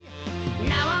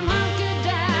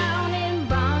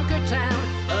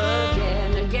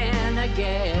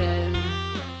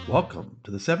Welcome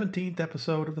to the 17th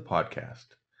episode of the podcast.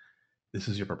 This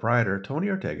is your proprietor, Tony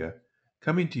Ortega,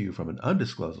 coming to you from an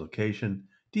undisclosed location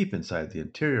deep inside the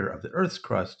interior of the Earth's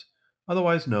crust,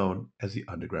 otherwise known as the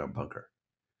underground bunker.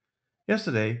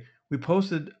 Yesterday, we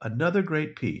posted another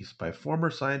great piece by former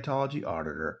Scientology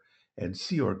auditor and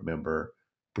Sea Org member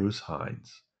Bruce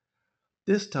Hines.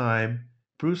 This time,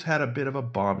 Bruce had a bit of a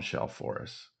bombshell for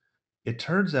us. It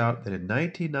turns out that in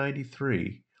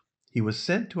 1993, he was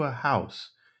sent to a house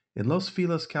in Los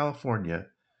Feliz, California,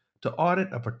 to audit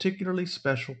a particularly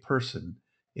special person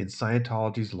in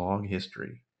Scientology's long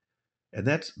history. And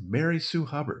that's Mary Sue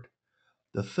Hubbard,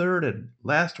 the third and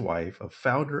last wife of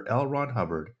founder L. Ron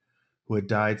Hubbard, who had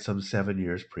died some 7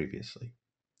 years previously.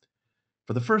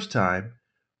 For the first time,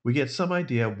 we get some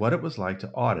idea what it was like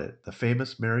to audit the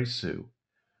famous Mary Sue,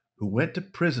 who went to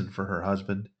prison for her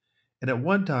husband and at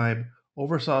one time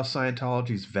oversaw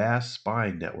Scientology's vast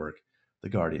spying network, the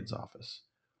Guardian's Office.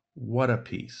 What a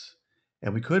piece.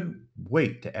 And we couldn't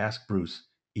wait to ask Bruce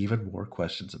even more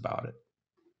questions about it.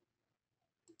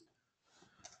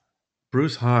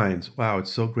 Bruce Hines, wow,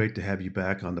 it's so great to have you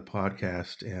back on the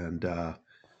podcast. And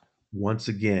once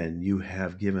again, you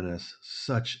have given us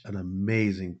such an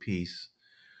amazing piece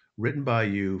written by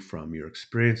you from your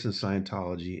experience in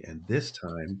Scientology. And this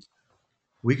time,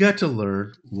 we got to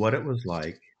learn what it was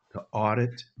like to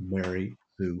audit Mary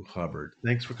Sue Hubbard.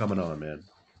 Thanks for coming on, man.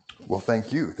 Well,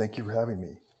 thank you. Thank you for having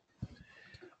me.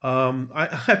 I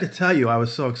have to tell you, I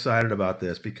was so excited about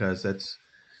this because that's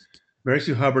Mary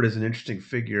Sue Hubbard is an interesting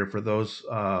figure for those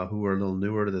who are a little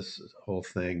newer to this whole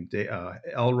thing.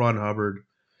 L. Ron Hubbard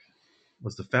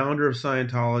was the founder of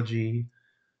Scientology.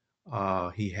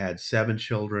 He had seven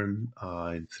children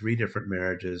in three different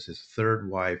marriages. His third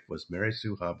wife was Mary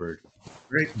Sue Hubbard.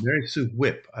 Mary Sue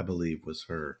Whip, I believe, was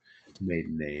her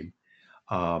maiden name.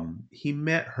 He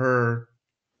met her.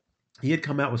 He had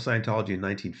come out with Scientology in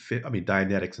 1950. I mean,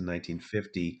 Dianetics in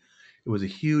 1950. It was a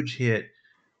huge hit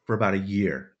for about a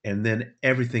year, and then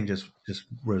everything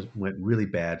went really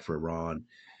bad for Ron.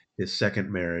 His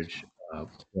second marriage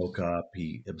broke up.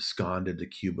 He absconded to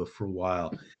Cuba for a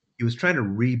while. He was trying to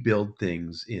rebuild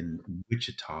things in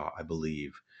Wichita, I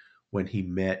believe, when he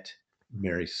met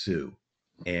Mary Sue,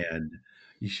 and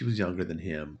she was younger than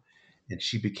him, and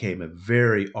she became a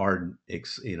very ardent,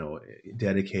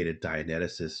 dedicated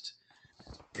Dianeticist.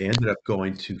 They ended up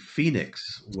going to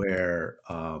Phoenix, where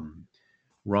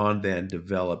Ron then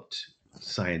developed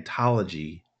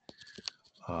Scientology.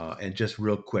 And just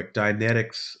real quick,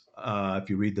 Dianetics, if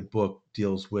you read the book,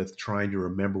 deals with trying to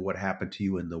remember what happened to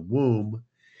you in the womb.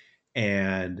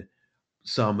 And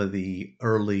some of the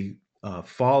early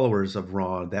followers of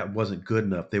Ron, that wasn't good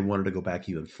enough. They wanted to go back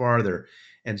even farther.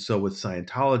 And so with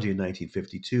Scientology in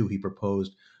 1952, he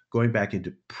proposed going back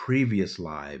into previous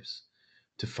lives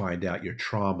to find out your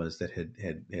traumas that had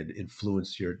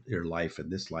influenced your life in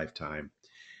this lifetime.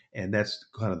 And that's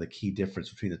kind of the key difference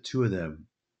between the two of them.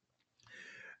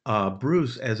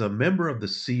 Bruce, as a member of the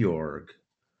Sea Org,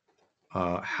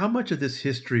 how much of this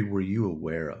history were you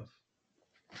aware of?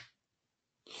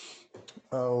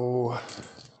 Oh,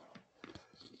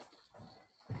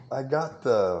 I got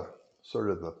the sort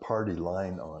of the party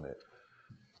line on it.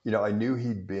 I knew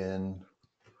he'd been,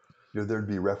 there'd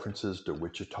be references to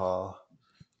Wichita.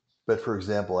 But for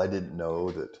example, I didn't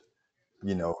know that,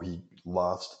 he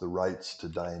lost the rights to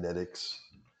Dianetics.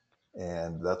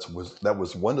 And that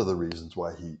was one of the reasons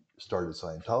why he started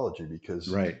Scientology, because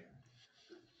Right.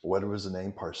 what was the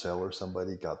name? Parcell or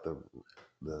somebody got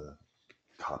the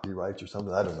copyrights or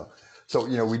something. I don't know. So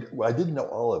I didn't know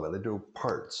all of it. I knew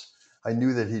parts. I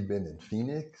knew that he'd been in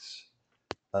Phoenix.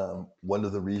 One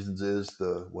of the reasons is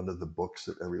one of the books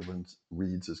that everyone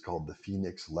reads is called the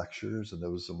Phoenix Lectures, and there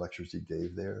was some lectures he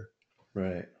gave there.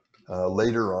 Right.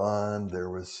 Later on,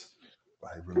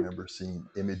 I remember seeing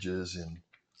images in,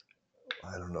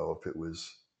 I don't know if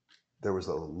there was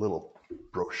a little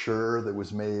brochure that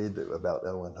was made about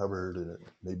Ellen Hubbard, and it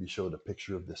maybe showed a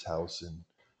picture of this house in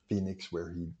Phoenix where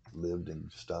he lived and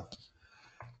stuff.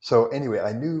 So anyway,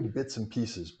 I knew bits and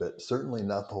pieces, but certainly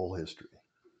not the whole history.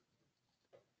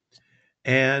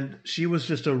 And she was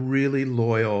just a really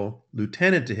loyal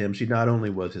lieutenant to him. She not only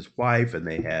was his wife, and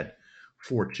they had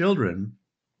four children,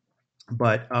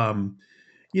 but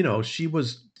she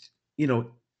was,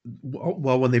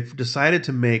 well, when they decided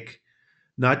to make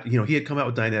not, he had come out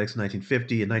with Dianetics in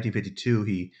 1950. In 1952,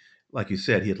 he, like you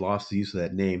said, he had lost the use of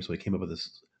that name, so he came up with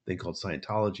this thing called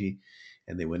Scientology,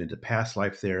 and they went into past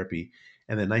life therapy.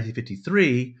 And then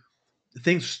 1953,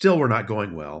 things still were not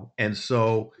going well, and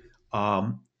so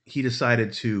he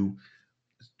decided to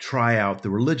try out the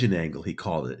religion angle. He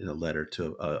called it in a letter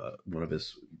to one of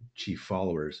his chief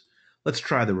followers, let's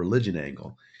try the religion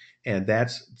angle. And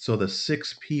that's so the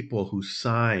six people who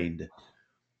signed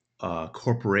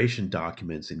corporation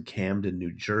documents in Camden,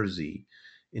 New Jersey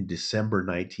in December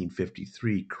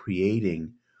 1953,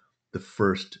 creating the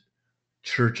first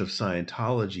Church of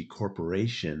Scientology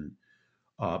corporation.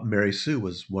 Mary Sue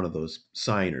was one of those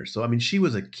signers. So, I mean, she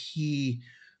was a key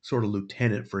sort of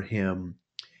lieutenant for him.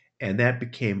 And that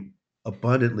became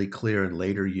abundantly clear in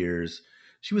later years.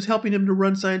 She was helping him to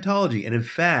run Scientology. And in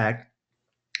fact,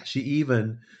 she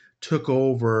even took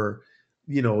over,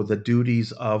 the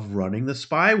duties of running the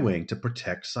spy wing to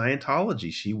protect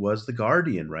Scientology. She was the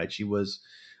guardian, right? She was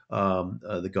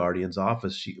the guardian's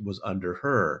office. She was under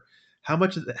her. How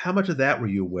much of that were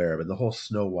you aware of, and the whole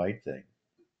Snow White thing?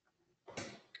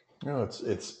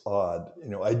 It's odd.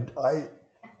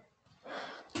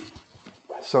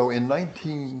 So in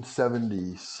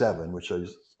 1977, which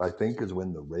I think is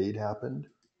when the raid happened,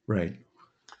 Right.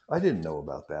 I didn't know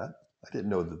about that. I didn't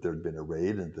know that there'd been a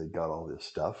raid and they got all this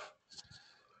stuff.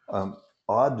 Um,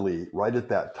 Oddly, right at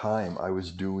that time, I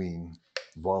was doing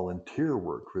volunteer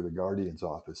work for the Guardian's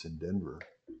office in Denver.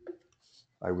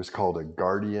 I was called a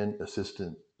Guardian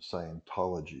Assistant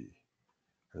Scientology.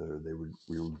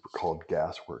 We were called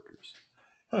gas workers.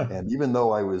 Huh. And even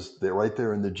though I was there, right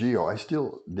there in the geo, I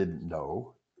still didn't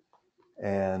know.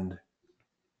 And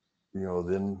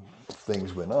then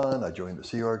things went on. I joined the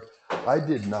Sea Org. I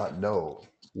did not know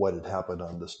what had happened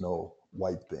on the Snow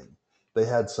White thing. They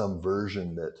had some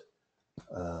version that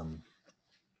um,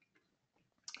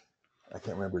 I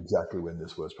can't remember exactly when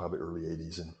this was, probably early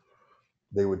 '80s, and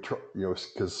they would try,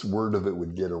 because word of it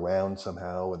would get around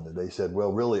somehow, and then they said,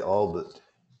 well, really, all that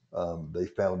they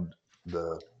found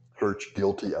the church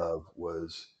guilty of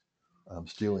was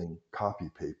stealing copy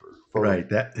paper, photo. Right.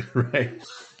 That right.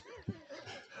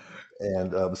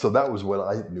 And so that was what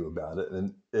I knew about it.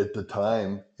 And at the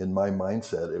time, in my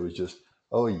mindset, it was just,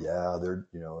 oh yeah,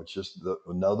 it's just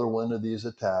another one of these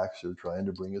attacks. They're trying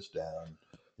to bring us down.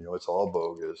 It's all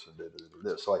bogus and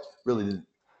this. So I really didn't,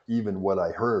 even what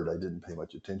I heard, I didn't pay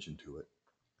much attention to it.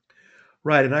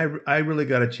 Right. And I really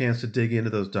got a chance to dig into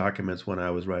those documents when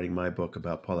I was writing my book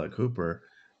about Paulette Cooper,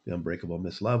 The Unbreakable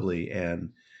Miss Lovely.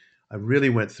 And I really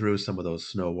went through some of those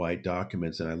Snow White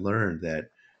documents, and I learned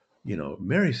that,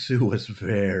 Mary Sue was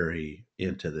very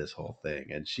into this whole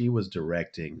thing, and she was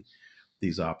directing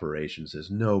these operations. There's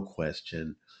no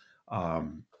question.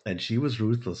 And she was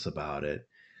ruthless about it.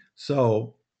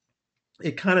 So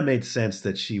it kind of made sense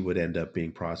that she would end up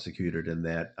being prosecuted in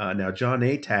that. Now, John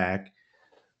Atack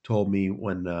told me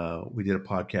when we did a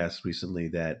podcast recently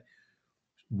that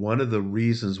one of the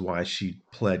reasons why she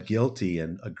pled guilty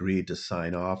and agreed to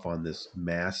sign off on this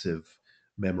massive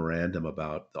memorandum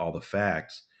about all the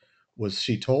facts was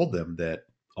she told them that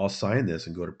I'll sign this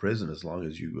and go to prison as long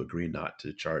as you agree not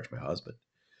to charge my husband.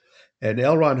 And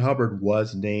L. Ron Hubbard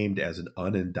was named as an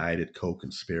unindicted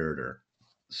co-conspirator.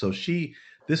 So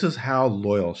this is how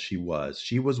loyal she was.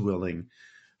 She was willing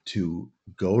to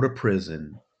go to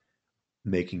prison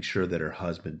making sure that her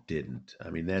husband didn't. I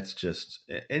mean, that's just,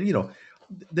 and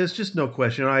there's just no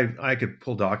question. I could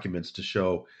pull documents to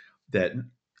show that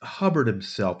Hubbard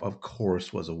himself, of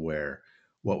course, was aware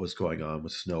what was going on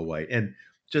with Snow White. And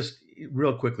just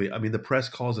real quickly, I mean, the press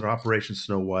calls it Operation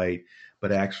Snow White,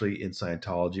 but actually in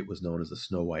Scientology, it was known as the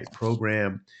Snow White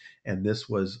Program. And this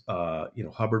was,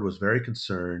 Hubbard was very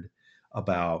concerned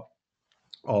about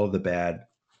all of the bad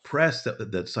press that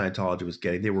Scientology was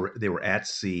getting. They were at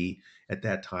sea at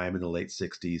that time in the late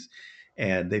 '60s,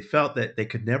 and they felt that they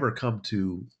could never come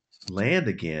to land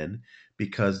again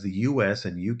because the U.S.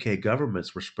 and U.K.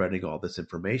 governments were spreading all this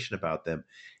information about them.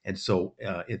 And so,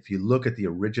 if you look at the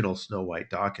original Snow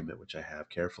White document, which I have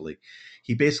carefully,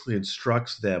 he basically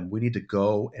instructs them: we need to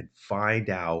go and find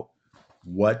out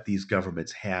what these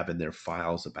governments have in their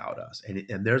files about us.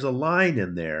 And there's a line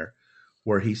in there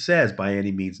where he says by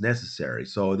any means necessary.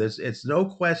 So it's no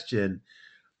question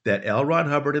that L. Ron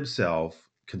Hubbard himself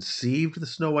conceived the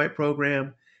Snow White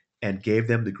program and gave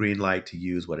them the green light to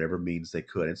use whatever means they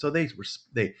could. And so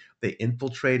they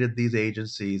infiltrated these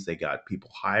agencies. They got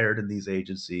people hired in these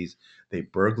agencies. They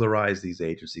burglarized these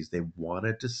agencies. They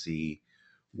wanted to see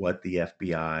what the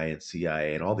FBI and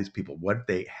CIA and all these people what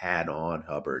they had on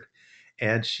Hubbard,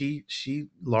 and she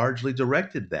largely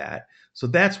directed that. So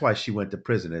that's why she went to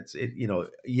prison.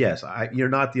 Yes, you're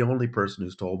not the only person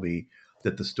who's told me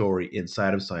that the story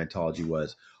inside of Scientology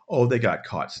was, oh, they got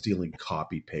caught stealing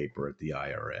copy paper at the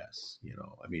IRS.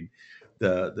 I mean,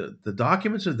 the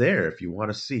documents are there if you want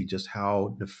to see just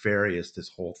how nefarious this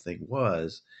whole thing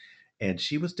was, and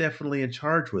she was definitely in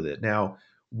charge with it. Now,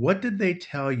 what did they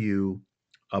tell you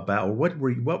about? What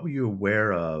were you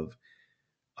aware of?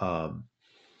 Um,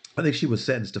 I think she was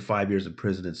sentenced to 5 years in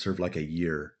prison and served like a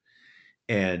year.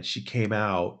 And she came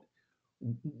out.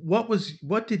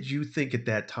 What did you think at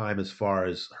that time as far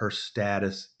as her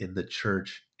status in the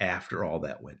church after all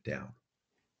that went down?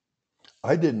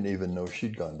 I didn't even know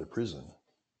she'd gone to prison.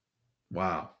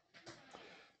 Wow.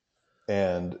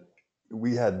 And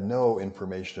we had no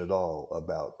information at all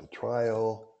about the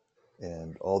trial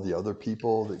and all the other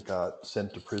people that got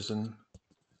sent to prison.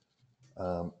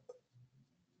 Um,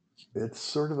 it's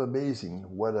sort of amazing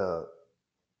what a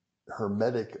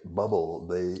hermetic bubble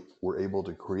they were able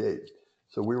to create.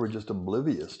 So we were just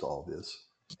oblivious to all this.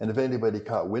 And if anybody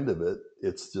caught wind of it,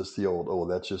 it's just the old, oh,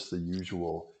 that's just the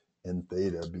usual N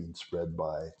theta being spread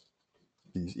by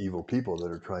these evil people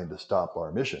that are trying to stop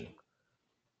our mission.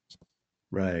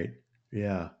 Right.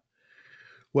 Yeah.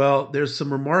 Well, there's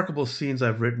some remarkable scenes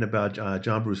I've written about.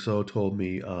 John Brousseau told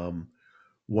me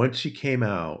once she came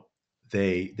out,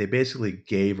 they basically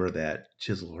gave her that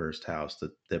Chislehurst house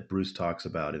that Bruce talks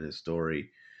about in his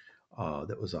story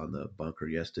that was on the bunker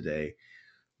yesterday,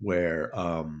 where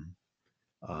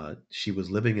she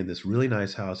was living in this really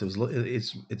nice house. It's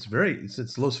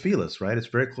Los Feliz, right? It's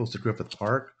very close to Griffith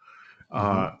Park.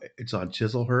 Hmm. It's on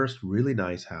Chislehurst, really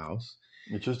nice house.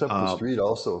 It's just up the Uh, street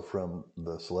also from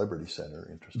the Celebrity Center,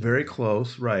 very interestingly.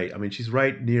 close, right? I mean, she's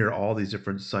right near all these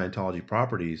different Scientology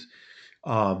properties.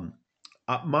 Um,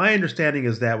 my understanding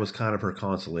is that was kind of her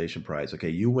consolation prize. Okay,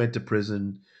 you went to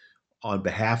prison on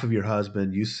behalf of your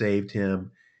husband, you saved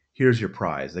him. Here's your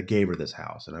prize. They gave her this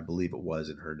house, and I believe it was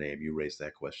in her name. You raised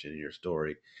that question in your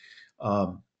story.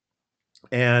 Um,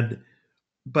 and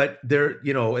but there,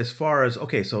 as far as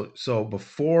okay, so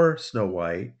before Snow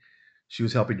White, she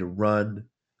was helping to run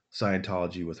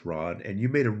Scientology with Ron, and you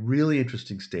made a really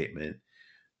interesting statement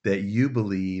that you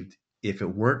believed if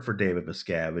it weren't for David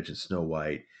Miscavige and Snow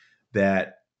White,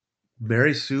 that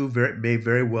Mary Sue may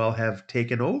very well have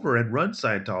taken over and run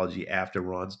Scientology after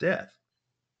Ron's death.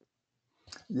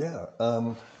 Yeah,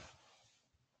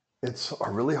 it's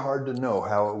really hard to know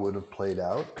how it would have played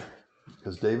out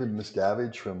because David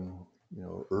Miscavige, from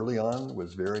early on,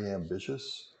 was very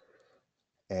ambitious,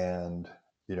 and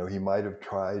he might have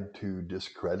tried to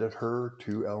discredit her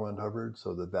to L. Ron Hubbard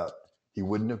so that he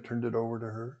wouldn't have turned it over to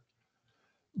her.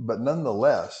 But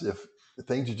nonetheless, if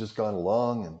things had just gone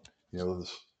along and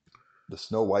this, the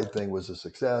Snow White thing was a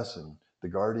success and the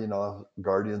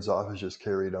Guardian's office just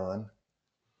carried on,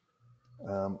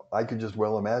 I could just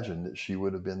well imagine that she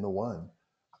would have been the one.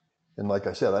 And like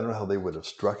I said, I don't know how they would have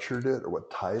structured it or what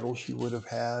title she would have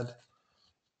had,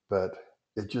 but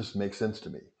it just makes sense to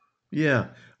me. Yeah.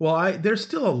 Well, there's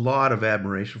still a lot of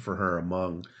admiration for her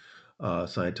among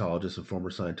Scientologists and former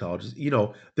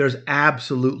Scientologists. There's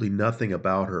absolutely nothing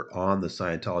about her on the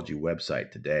Scientology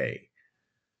website today.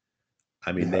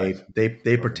 I mean, Yeah.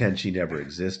 they pretend she never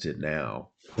existed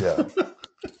now. Yeah.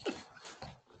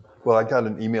 Well, I got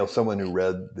an email, someone who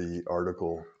read the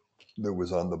article that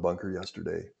was on the bunker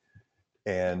yesterday.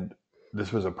 And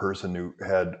this was a person who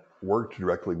had worked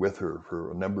directly with her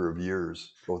for a number of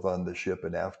years, both on the ship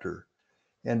and after,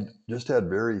 and just had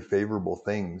very favorable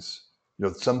things.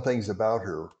 Some things about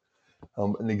her.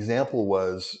 An example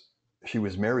was she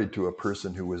was married to a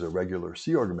person who was a regular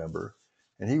Sea Org member,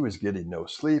 and he was getting no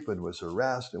sleep and was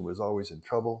harassed and was always in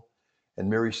trouble. And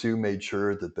Mary Sue made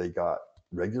sure that they got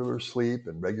regular sleep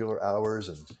and regular hours,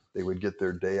 and they would get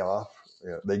their day off.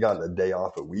 They got a day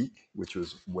off a week, which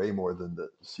was way more than the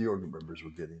Sea Org members were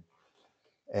getting.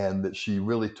 And that she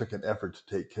really took an effort to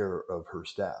take care of her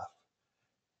staff.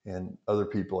 And other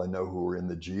people I know who were in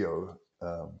the GEO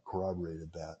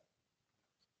corroborated that.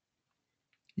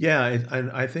 Yeah,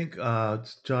 I think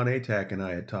John Atack and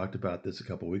I had talked about this a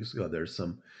couple weeks ago. There's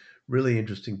some really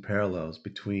interesting parallels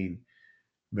between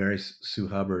Mary Sue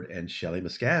Hubbard and Shelley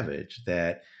Miscavige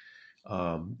that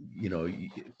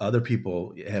other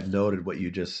people have noted what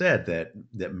you just said,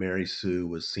 that Mary Sue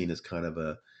was seen as kind of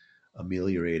a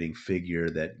ameliorating figure,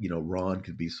 that Ron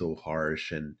could be so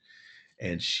harsh,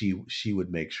 and she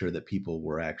would make sure that people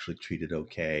were actually treated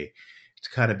okay to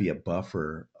kind of be a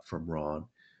buffer from Ron.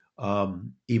 Yeah,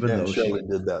 and Shelley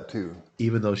did that too.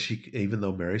 Even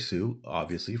though Mary Sue,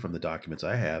 obviously from the documents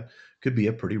I have, could be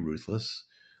a pretty ruthless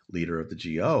leader of the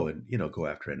GO and go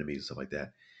after enemies and stuff like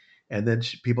that. And then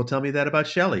people tell me that about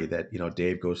Shelley, that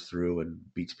Dave goes through and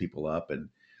beats people up, and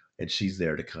she's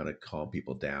there to kind of calm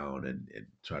people down and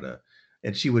try to.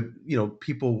 And she would,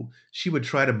 she would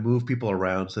try to move people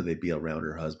around so they'd be around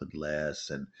her husband less.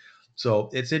 And so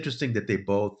it's interesting that they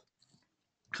both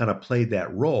kind of played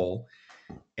that role.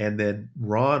 And then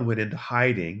Ron went into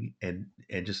hiding and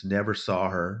just never saw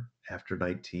her after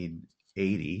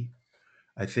 1980.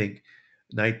 I think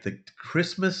the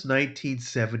Christmas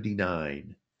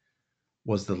 1979.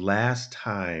 was the last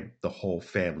time the whole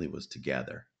family was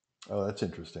together. Oh, that's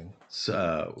interesting.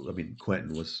 So, I mean,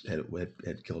 Quentin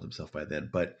had killed himself by then,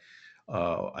 but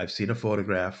I've seen a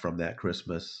photograph from that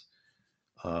Christmas.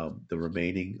 The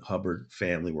remaining Hubbard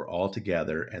family were all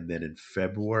together, and then in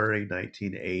February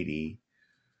 1980,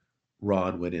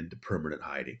 Ron went into permanent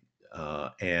hiding,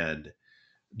 and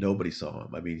nobody saw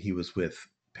him. I mean, he was with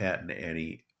Pat and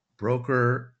Annie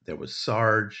Broker. There was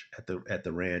Sarge at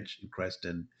the ranch in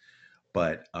Creston,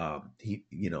 but he,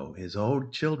 his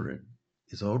own children,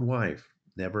 his own wife,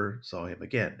 never saw him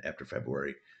again after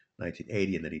February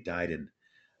 1980, and then he died in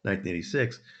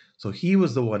 1986. So he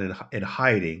was the one in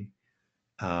hiding,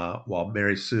 while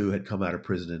Mary Sue had come out of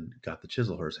prison and got the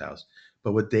Chislehurst house.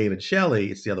 But with Dave and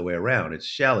Shelley, it's the other way around. It's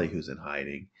Shelley who's in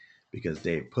hiding because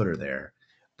Dave put her there.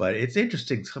 But it's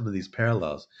interesting, some of these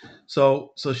parallels.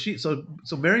 So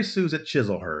Mary Sue's at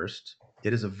Chislehurst.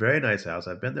 It is a very nice house.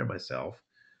 I've been there myself.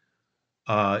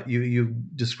 You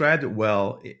described it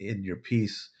well in your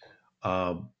piece.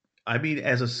 Um, I mean,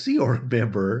 as a Sea Org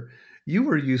member, you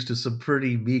were used to some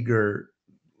pretty meager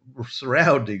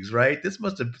surroundings, right? This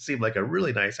must have seemed like a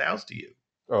really nice house to you.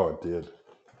 Oh, it did.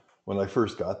 When I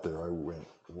first got there, I went,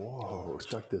 "Whoa,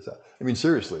 check this out!" I mean,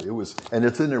 seriously, it was, and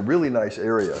it's in a really nice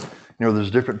area. There's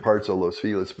different parts of Los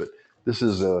Feliz, but this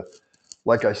is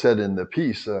like I said in the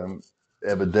piece.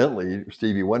 Evidently,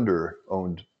 Stevie Wonder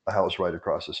owned a house right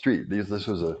across the street. This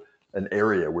was an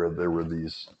area where there were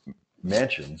these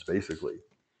mansions, basically.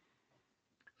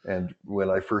 And when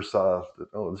I first saw that,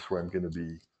 oh, this is where I'm going to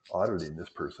be auditing this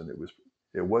person,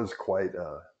 it was quite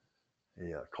a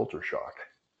culture shock.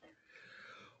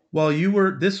 Well,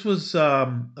 this was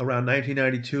around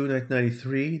 1992,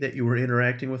 1993 that you were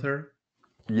interacting with her.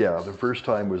 Yeah, the first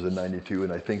time was in '92,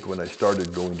 and I think when I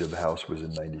started going to the house was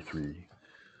in '93.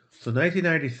 So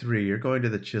 1993, you're going to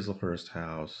the Chislehurst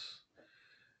house.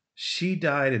 She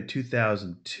died in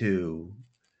 2002,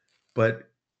 but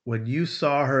when you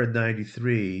saw her in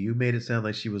 93, you made it sound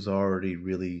like she was already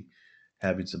really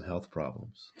having some health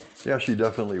problems. Yeah, she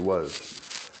definitely was.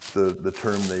 The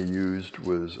term they used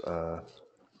was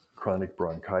chronic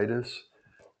bronchitis.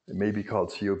 It may be called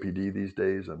COPD these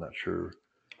days. I'm not sure.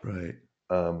 Right.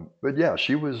 But yeah,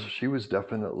 she was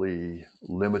definitely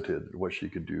limited in what she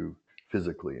could do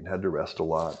physically and had to rest a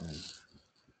lot. And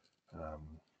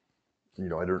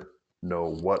um, I don't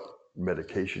know what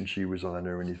medication she was on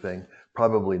or anything.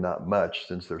 Probably not much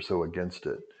since they're so against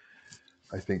it.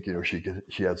 I think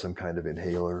she had some kind of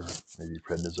inhaler, maybe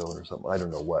prednisone or something. I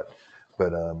don't know what,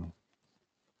 but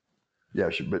yeah.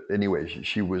 But anyway,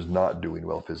 she was not doing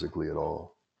well physically at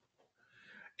all.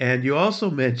 And you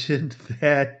also mentioned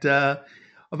that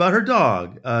about her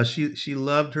dog. She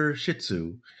loved her Shih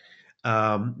Tzu.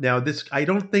 Now, this I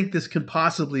don't think this can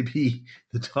possibly be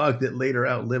the dog that later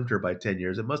outlived her by 10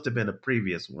 years. It must have been a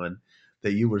previous one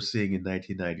that you were seeing in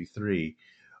 1993.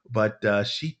 But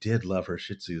she did love her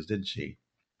Shih Tzus, didn't she?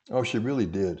 Oh, she really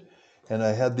did. And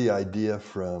I had the idea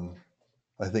from,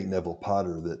 I think, Neville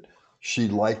Potter that she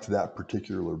liked that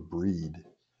particular breed.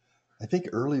 I think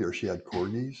earlier she had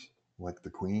corgis, like the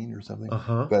Queen or something, Uh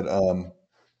huh. but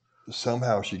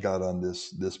somehow she got on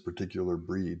this particular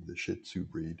breed, the Shih Tzu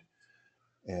breed,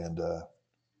 and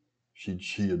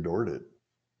she adored it.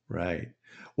 Right.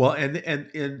 Well,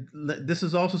 this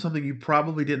is also something you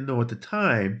probably didn't know at the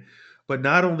time, but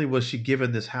not only was she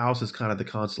given this house as kind of the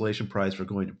consolation prize for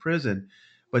going to prison,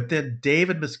 but then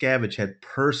David Miscavige had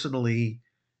personally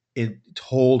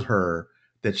told her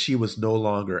that she was no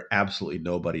longer absolutely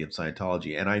nobody in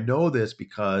Scientology. And I know this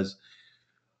because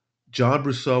John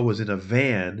Brousseau was in a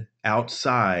van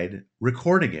outside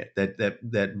recording it. That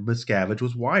Miscavige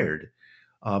was wired.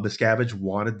 Miscavige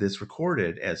wanted this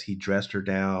recorded as he dressed her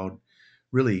down.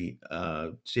 Really,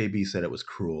 JB said it was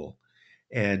cruel,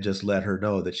 and just let her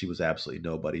know that she was absolutely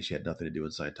nobody. She had nothing to do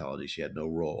in Scientology. She had no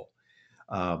role.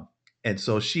 Um, and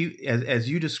so she, as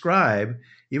you describe,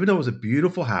 even though it was a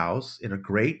beautiful house in a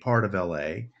great part of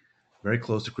LA, very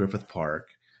close to Griffith Park,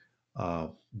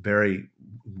 very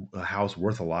a house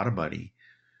worth a lot of money,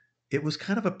 it was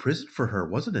kind of a prison for her,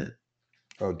 wasn't it?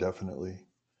 Oh, definitely.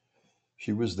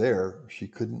 She was there. She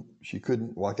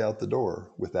couldn't walk out the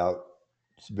door without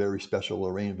very special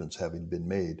arrangements having been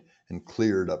made and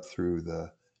cleared up through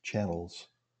the channels.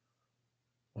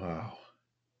 Wow.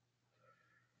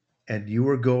 And you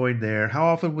were going there. How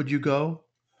often would you go?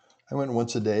 I went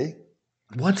once a day.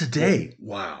 Once a Yeah, day.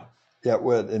 Wow. yeah,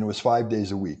 and it was 5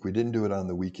 days a week. We didn't do it on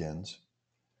the weekends,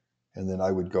 and then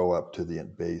I would go up to the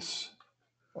base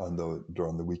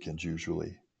during the weekends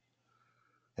usually,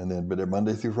 and then but at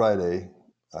Monday through Friday,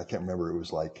 I can't remember. It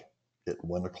was like at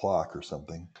 1 o'clock or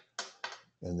something,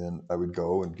 and then I would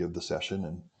go and give the session,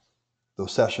 and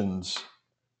those sessions,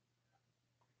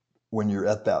 when you're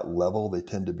at that level, they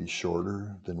tend to be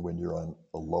shorter than when you're on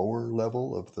a lower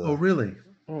level of Oh, the. really?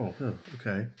 Oh, huh.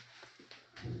 Okay.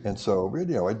 And so,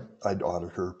 I'd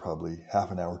audit her probably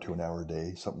half an hour to an hour a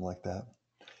day, something like that.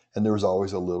 And there was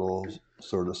always a little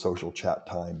sort of social chat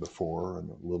time before and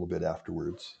a little bit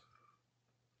afterwards.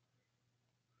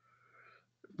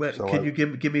 But can So you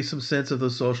give me some sense of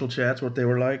those social chats, what they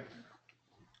were like?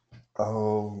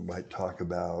 might talk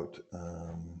about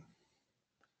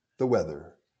the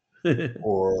weather,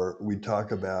 or we'd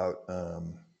talk about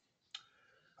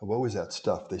what was that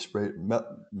stuff they sprayed?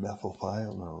 Methyl?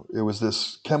 No, it was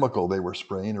this chemical they were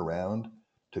spraying around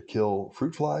to kill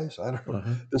fruit flies. I don't know.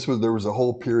 Uh-huh. There was a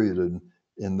whole period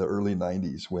in the early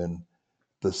 '90s when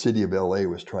the city of LA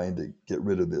was trying to get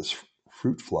rid of this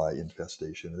fruit fly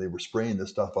infestation. And they were spraying this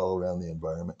stuff all around the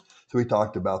environment. So we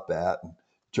talked about that and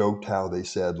joked how they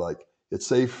said, like, it's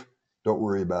safe. Don't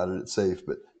worry about it. It's safe,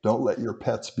 but don't let your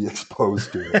pets be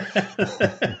exposed to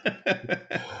it.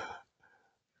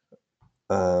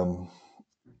 um,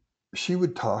 she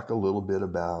would talk a little bit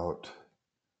about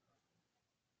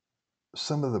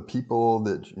some of the people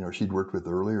that she'd worked with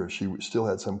earlier. She still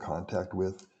had some contact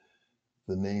with.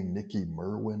 The name Nikki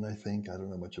Merwin, I think. I don't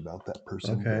know much about that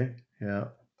person, but Okay. Yeah.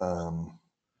 um,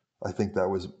 I think that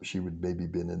was she would maybe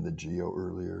been in the Geo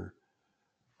earlier.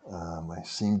 I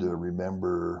seem to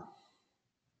remember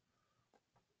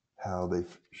how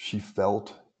she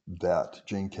felt that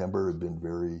Jane Kember had been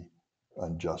very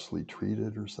unjustly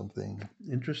treated or something.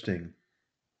 Interesting.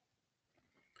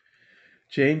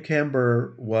 Jane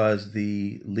Kember was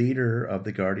the leader of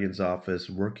the Guardian's office,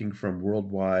 working from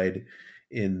worldwide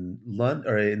in London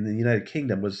or in the United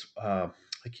Kingdom. Was I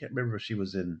can't remember if she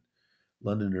was in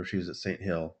London or if she was at St.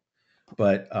 Hill.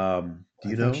 But do I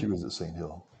you think she know was at St.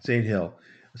 Hill. St. Hill?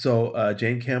 So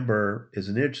Jane Kember is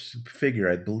an interesting figure.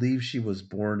 I believe she was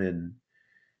born in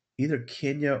either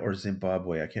Kenya or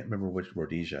Zimbabwe. I can't remember which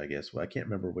Rhodesia. I guess. Well, I can't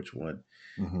remember which one.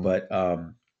 Hmm. But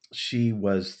she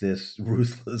was this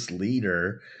ruthless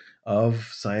leader of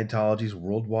Scientology's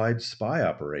worldwide spy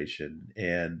operation.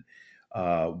 And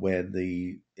when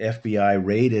the FBI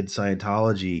raided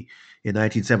Scientology in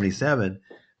 1977,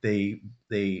 they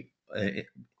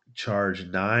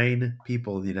charged 9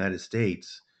 people in the United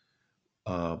States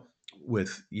uh,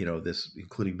 with this,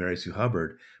 including Mary Sue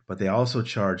Hubbard, but they also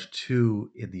charged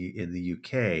 2 in the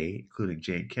UK, including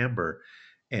Jane Kember,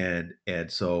 and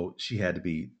so she had to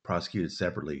be prosecuted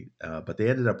separately. But they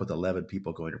ended up with 11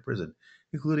 people going to prison,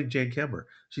 including Jane Kember.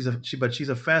 But she's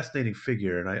a fascinating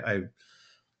figure, and I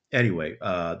anyway,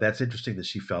 that's interesting that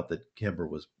she felt that Kember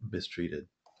was mistreated.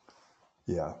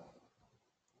 Yeah.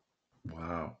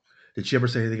 Wow. Did she ever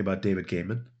say anything about David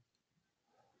Gaiman?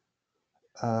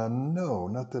 No,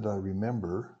 not that I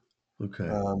remember. Okay.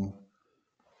 Um,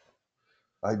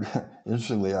 I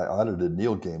Interestingly, I audited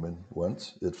Neil Gaiman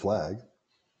once at Flag.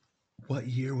 What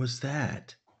year was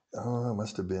that? Oh, it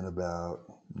must have been about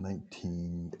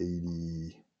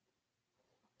 1980.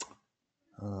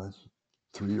 It's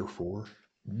 3 or 4.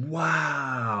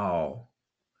 Wow.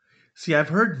 See, I've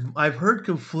heard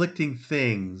conflicting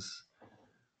things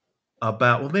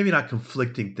about, well, maybe not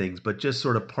conflicting things, but just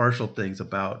sort of partial things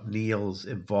about Neil's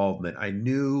involvement. I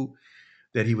knew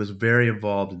that he was very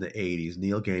involved in the 80s.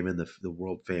 Neil Gaiman, the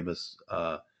world famous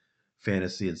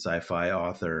fantasy and sci-fi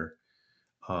author,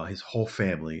 his whole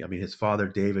family. I mean, his father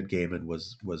David Gaiman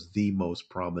was the most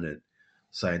prominent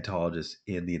Scientologist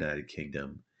in the United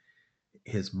Kingdom.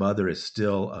 His mother is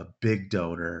still a big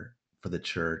donor for the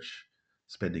church,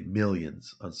 spending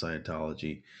millions on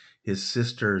Scientology. His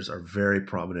sisters are very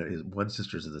prominent. One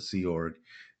sister's in the Sea Org,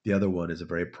 the other one is a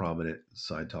very prominent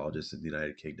Scientologist in the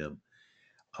United Kingdom.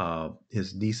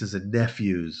 His nieces and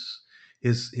nephews.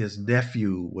 His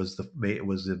nephew was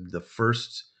in the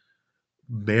first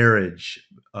marriage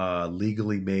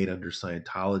legally made under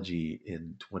Scientology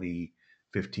in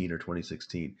 2015 or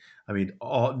 2016. I mean,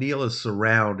 Neil is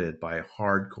surrounded by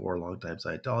hardcore, longtime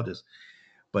Scientologists,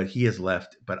 but he has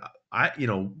left. But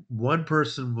one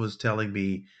person was telling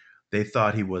me they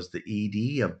thought he was the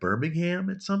ED of Birmingham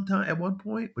at some time at one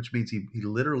point, which means he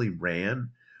literally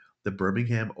ran the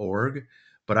Birmingham org.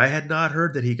 But I had not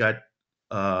heard that he got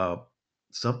uh,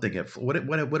 something at what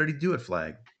did he do at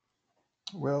Flag?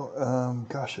 Well,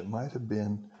 gosh, it might have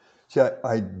been. See,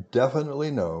 I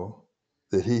definitely know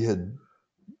that he had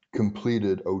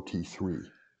completed OT3,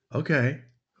 Okay.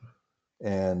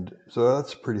 and so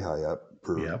that's pretty high up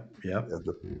for Yep. Yep.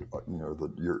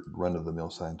 the your run of the mill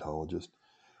Scientologist.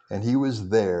 And he was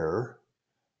there,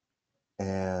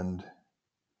 and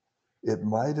it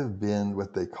might have been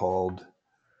what they called.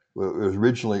 Well,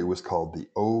 originally it was called the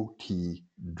OT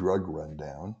drug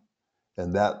rundown,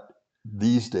 and that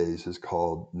these days is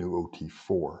called new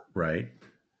OT4. Right.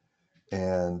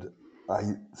 And I,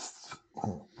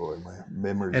 oh boy, my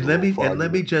memory's a And let little me and foggy,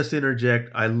 let me but just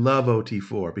interject. I love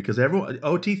OT4 because everyone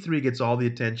OT3 gets all the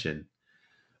attention,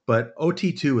 but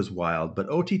OT2 is wild. But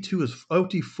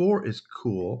OT4 is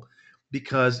cool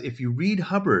because if you read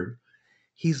Hubbard,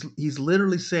 he's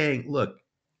literally saying, look,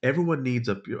 everyone needs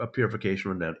a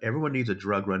purification rundown. Everyone needs a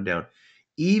drug rundown.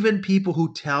 Even people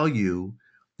who tell you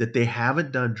that they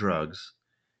haven't done drugs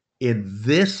in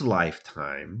this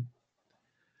lifetime,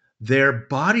 their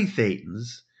body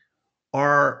thetans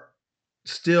are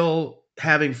still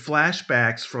having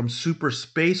flashbacks from super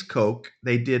space coke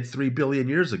they did 3 billion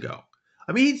years ago.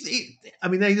 I mean, I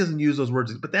mean, he doesn't use those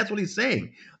words, but that's what he's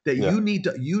saying. That yeah. you need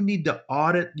to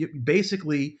audit.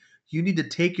 Basically, you need to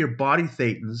take your body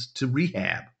thetans to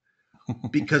rehab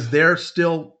because they're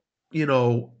still,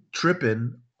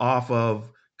 tripping off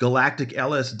of galactic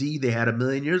LSD they had 1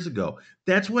 million years ago.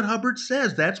 That's what Hubbard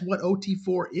says. That's what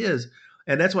OT4 is.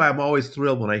 And that's why I'm always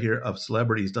thrilled when I hear of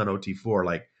celebrities done OT4,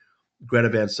 like Greta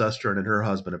Van Susteren and her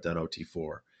husband have done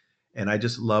OT4. And I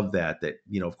just love that,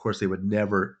 of course, they would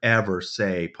never, ever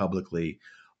say publicly,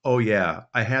 oh, yeah,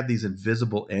 I had these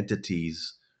invisible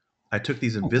entities. I took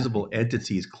these invisible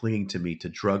entities clinging to me to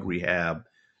drug rehab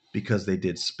because they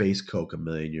did space coke 1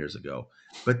 million years ago.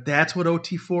 But that's what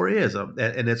OT4 is.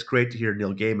 And it's great to hear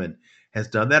Neil Gaiman has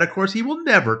done that. Of course, he will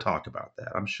never talk about that,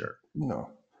 I'm sure. No.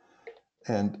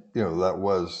 And, that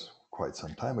was quite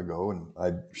some time ago. And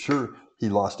I'm sure he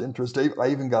lost interest. I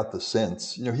even got the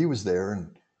sense, he was there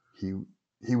and he,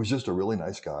 he was just a really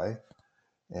nice guy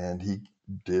and he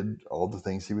did all the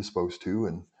things he was supposed to.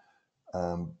 And,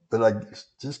 but I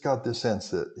just got this sense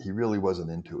that he really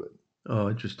wasn't into it. Oh,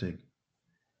 interesting.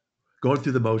 Going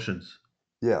through the motions.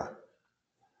 Yeah.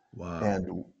 Wow.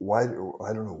 And why,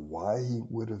 I don't know why he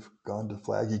would have gone to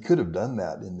flag. He could have done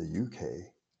that in the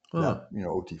UK, Oh, not,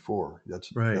 OT4.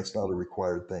 right. That's not a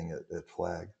required thing at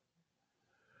flag.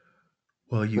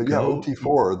 Well, you But yeah, go.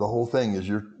 OT4, the whole thing is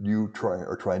are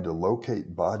trying to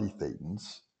locate body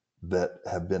thetans that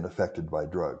have been affected by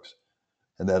drugs.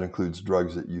 And that includes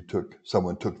drugs that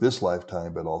someone took this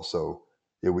lifetime, but also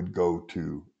it would go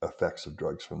to effects of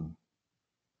drugs from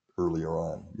earlier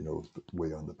on,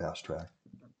 way on the past track.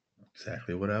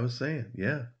 Exactly what I was saying.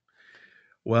 Yeah.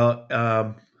 Well,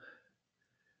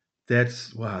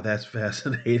 that's wow. That's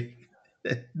fascinating.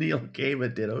 Neil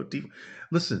Gaiman did OT.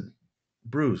 Listen,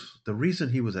 Bruce. The reason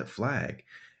he was at Flag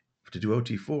to do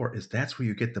OT4 is that's where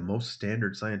you get the most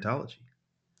standard Scientology.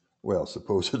 Well,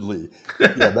 supposedly,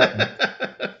 yeah,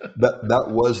 that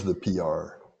was the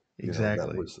PR. That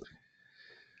Exactly. was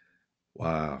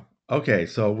Wow. Okay,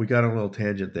 so we got on a little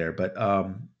tangent there, but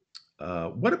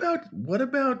what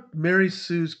about Mary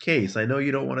Sue's case? I know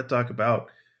you don't want to talk about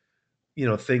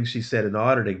things she said in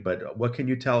auditing, but what can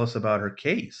you tell us about her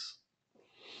case?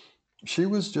 she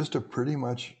was just a pretty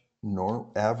much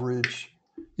average.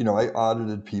 I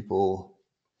audited people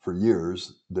for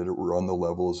years that were on the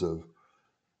levels of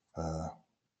uh,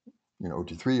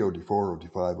 OT3, OT4,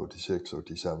 OT5, OT6,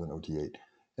 OT7, OT8,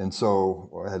 and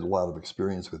so I had a lot of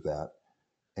experience with that.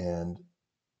 And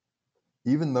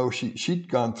even though she'd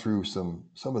gone through some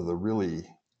of the really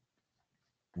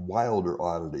wilder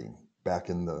auditing back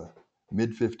in the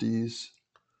mid 50s,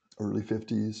 early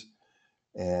 50s,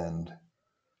 and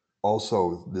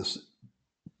also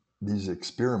these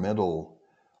experimental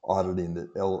auditing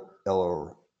that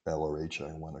LRH,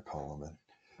 I want to call them it,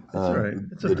 That's all right.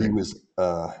 That's all that he right. was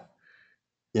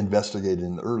investigated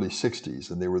in the early 60s,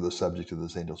 and they were the subject of the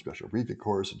St. Hill Special Briefing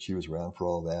course, and she was around for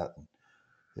all that. And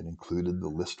it included the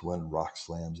List 1 rock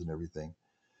slams and everything.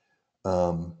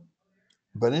 Um,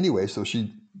 but anyway, so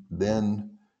she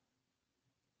then,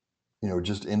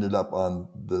 just ended up on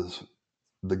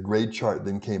the grade chart.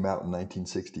 Then came out in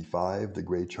 1965. The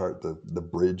grade chart, the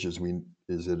bridge, as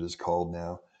it is called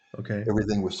now. Okay.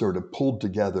 Everything was sort of pulled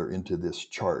together into this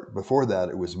chart. Before that,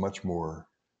 it was much more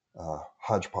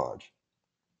hodgepodge.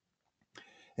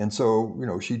 And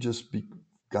so, she just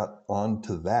got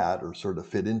onto that or sort of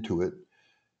fit into it.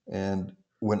 And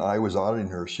when I was auditing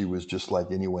her, she was just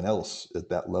like anyone else at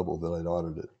that level that I'd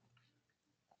audited.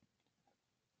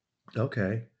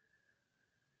 Okay.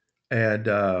 And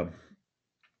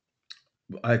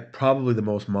I probably the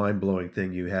most mind blowing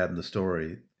thing you had in the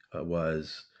story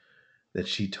was that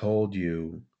she told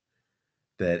you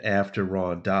that after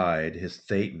Ron died, his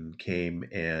Thetan came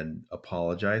and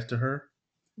apologized to her.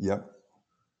 Yep.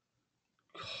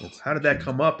 It's How did that she.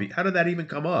 come up? How did that even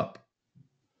come up?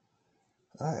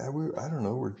 I don't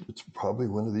know. It's probably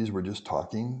one of these. We're just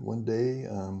talking one day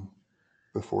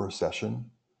before a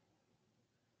session,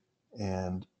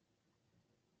 and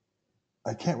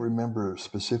I can't remember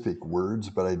specific words,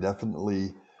 but I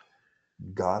definitely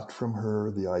got from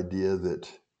her the idea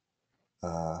that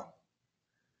uh,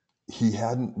 he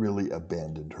hadn't really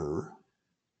abandoned her,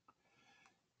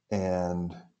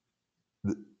 and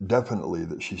definitely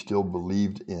that she still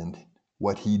believed in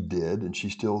what he did, and she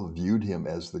still viewed him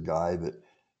as the guy that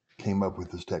came up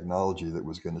with this technology that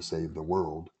was going to save the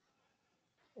world.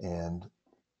 And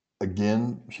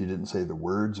again, she didn't say the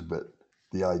words, but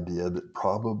the idea that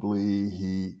probably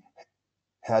he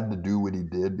had to do what he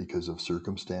did because of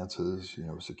circumstances,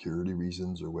 security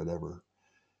reasons or whatever.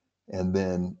 And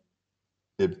then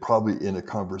it probably in a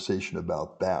conversation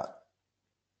about that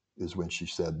is when she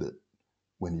said that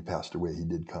when he passed away, he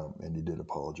did come and he did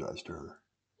apologize to her.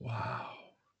 Wow,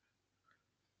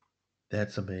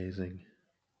 that's amazing.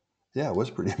 Yeah, it was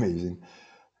pretty amazing.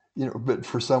 But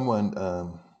for someone,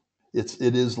 it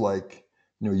is like,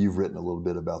 you've written a little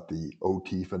bit about the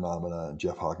OT phenomena, and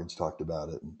Jeff Hawkins talked about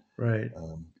it, and Right.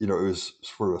 it was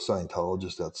for a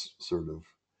Scientologist. That's sort of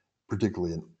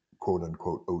particularly an quote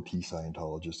unquote OT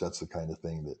Scientologist. That's the kind of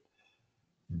thing that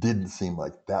didn't seem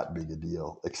like that big a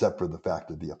deal, except for the fact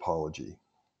of the apology.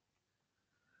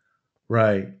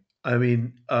 Right. I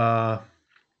mean,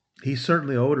 he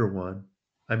certainly owed her one.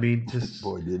 I mean, just,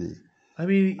 Boy, did he! I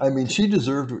mean, I mean, she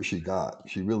deserved what she got.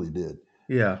 She really did.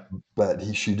 yeah,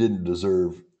 But she didn't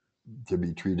deserve to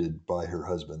be treated by her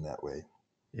husband that way.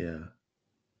 yeah.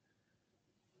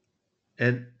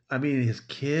 And I mean, his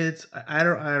kids, I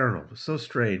don't know. It's so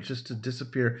strange just to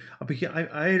disappear.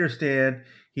 I understand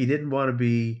he didn't want to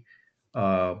be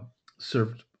uh,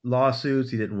 served lawsuits.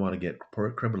 He didn't want to get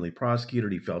criminally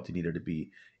prosecuted. He felt he needed to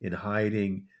be in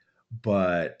hiding,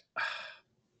 but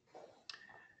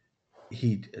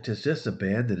he just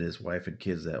abandoned his wife and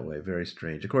kids that way. Very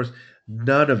strange. Of course,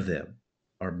 none of them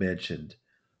are mentioned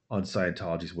on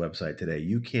Scientology's website today.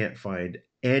 You can't find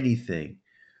anything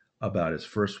about his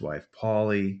first wife,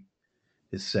 Polly,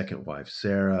 his second wife,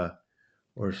 Sarah,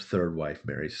 or his third wife,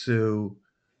 Mary Sue,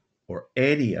 or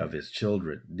any of his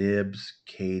children, Nibs,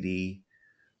 Katie.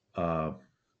 Uh,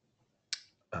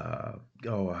 uh,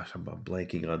 oh, I'm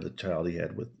blanking on the child he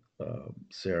had with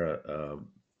Sarah.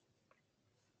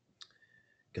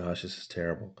 Gosh, this is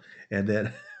terrible. And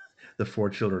then the four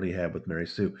children he had with Mary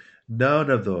Sue. None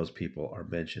of those people are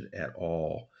mentioned at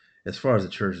all. As far as the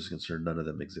church is concerned, none of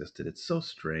them existed. It's so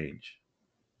strange.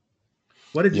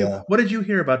 Yeah. What did you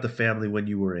hear about the family when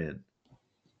you were in?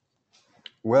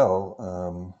 Well,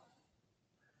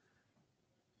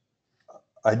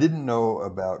 I didn't know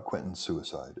about Quentin's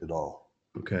suicide at all.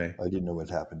 Okay. I didn't know what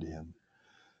happened to him.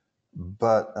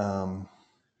 But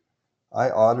I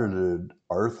audited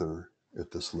Arthur at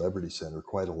the Celebrity Center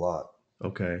quite a lot.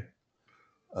 Okay.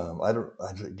 I don't.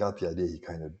 I got the idea he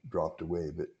kind of dropped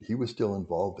away, but he was still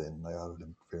involved in. And I audited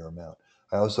him a fair amount.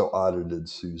 I also audited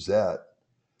Suzette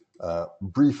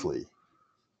briefly.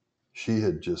 She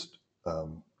had just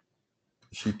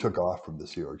she took off from the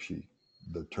Sea Org.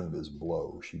 The term is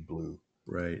blow. She blew,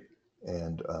 Right.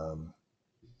 and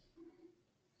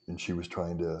she was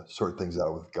trying to sort things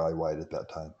out with Guy White at that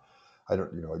time. I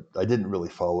don't, I didn't really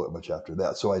follow it much after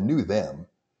that. So I knew them,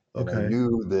 and I Okay.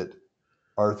 knew that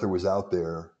Arthur was out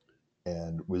there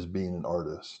and was being an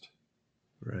artist,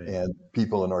 Right. and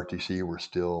people in RTC were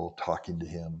still talking to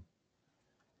him,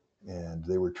 and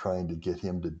they were trying to get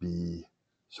him to be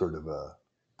sort of a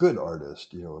good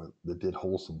artist, that did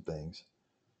wholesome things.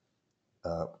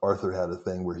 Arthur had a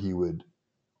thing where he would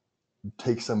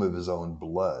take some of his own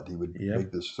blood. He would make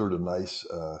Yep. this sort of nice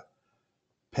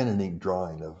pen and ink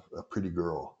drawing of a pretty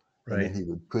girl, and then Right.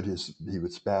 he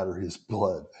would spatter his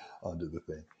blood onto the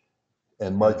thing.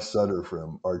 And Mark Yeah. Sutter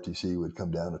from RTC would come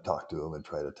down and talk to him and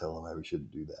try to tell him how he shouldn't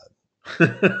do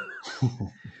that.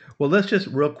 Well, let's just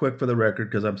real quick for the record,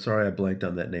 because I'm sorry I blanked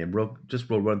on that name. We'll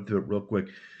run through it real quick.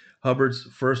 Hubbard's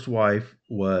first wife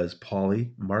was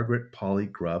Margaret Polly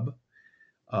Grubb.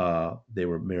 They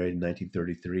were married in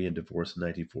 1933 and divorced in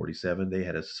 1947. They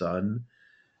had a son,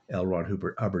 L. Ron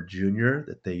Hubbard Jr.,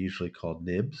 that they usually called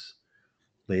Nibs.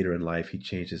 Later in life, he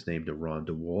changed his name to Ron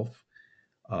DeWolf.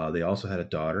 They also had a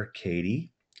daughter,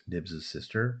 Katie, Nibs'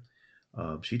 sister.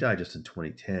 She died just in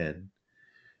 2010.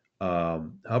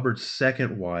 Hubbard's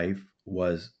second wife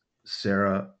was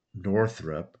Sarah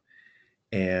Northrup,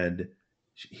 and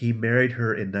he married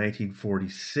her in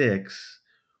 1946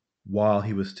 while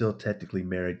he was still technically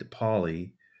married to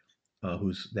Polly,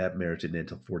 whose that marriage didn't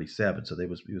end until 47. So he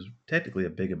was technically a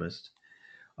bigamist.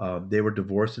 They were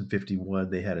divorced in 51.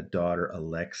 They had a daughter,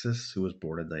 Alexis, who was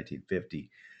born in 1950.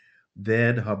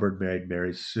 Then Hubbard married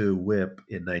Mary Sue Whipp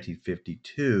in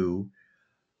 1952.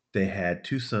 They had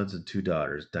two sons and two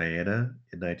daughters, Diana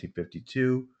in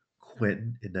 1952,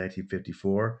 Quentin in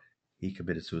 1954. He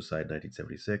committed suicide in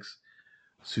 1976.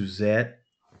 Suzette,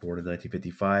 born in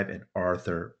 1955, and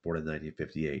Arthur, born in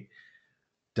 1958.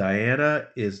 Diana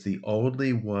is the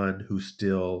only one who's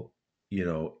still,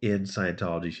 in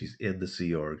Scientology. She's in the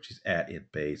Sea Org. She's at in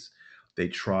base. They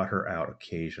trot her out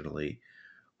occasionally.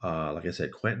 Like I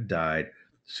said, Quentin died.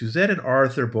 Suzette and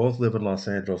Arthur both live in Los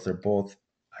Angeles. They're both,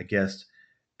 I guess,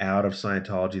 out of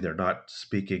Scientology. They're not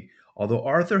speaking. Although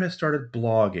Arthur has started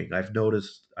blogging, I've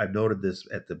noted this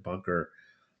at the bunker,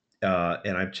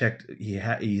 and I've checked.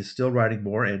 He's still writing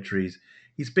more entries.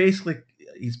 He's basically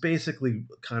he's basically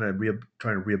kind of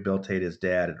trying to rehabilitate his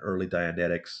dad in early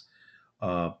Dianetics.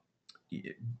 Uh,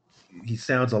 he, he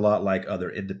sounds a lot like other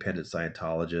independent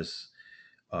Scientologists.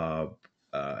 Uh,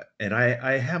 and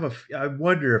I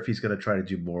wonder if he's going to try to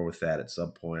do more with that at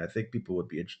some point. I think people would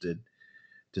be interested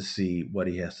to see what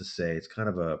he has to say. It's kind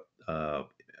of a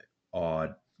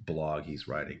odd blog he's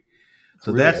writing.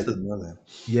 So Really, I that's didn't know that.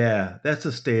 that's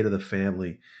the state of the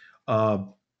family.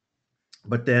 Um,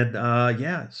 but then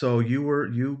yeah, so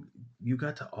you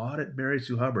got to audit Mary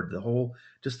Sue Hubbard. The whole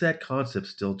just that concept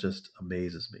still just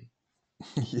amazes me.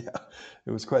 Yeah,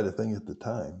 it was quite a thing at the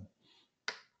time.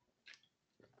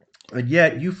 And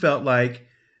yet you felt like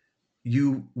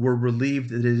you were relieved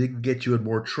that it didn't get you in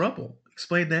more trouble.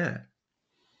 Explain that.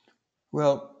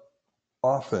 Well,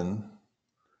 often,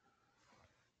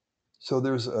 so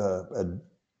there's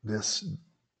this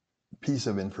piece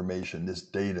of information, this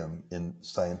datum in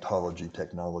Scientology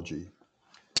technology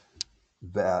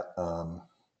that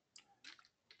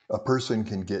a person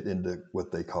can get into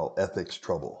what they call ethics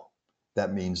trouble.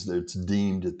 That means that it's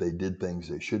deemed that they did things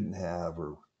they shouldn't have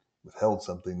or withheld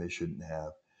something they shouldn't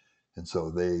have. And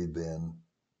so they then,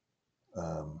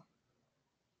 um,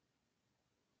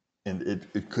 and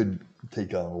it could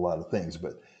take on a lot of things,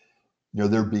 but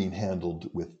they're being handled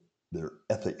with their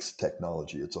ethics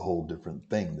technology. It's a whole different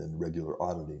thing than regular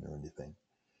auditing or anything.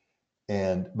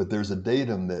 But there's a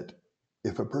datum that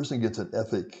if a person gets an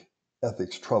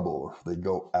ethics trouble, or if they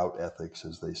go out ethics,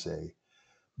 as they say,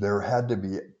 there had to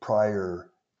be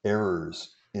prior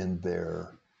errors in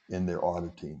their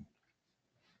auditing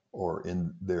or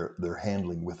in their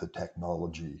handling with the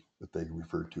technology that they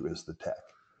refer to as the tech.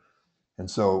 And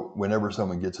so whenever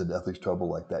someone gets in ethics trouble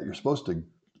like that, you're supposed to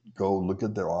go look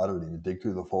at their auditing and dig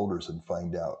through the folders and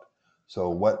find out.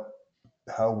 So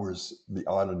how was the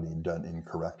auditing done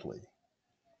incorrectly?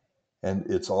 And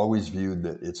it's always viewed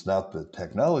that it's not the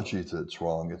technology that's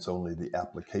wrong, it's only the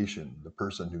application. The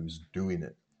person who's doing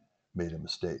it made a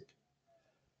mistake.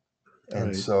 And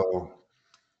Right. so,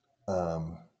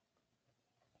 um,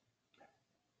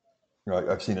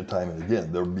 I've seen it time and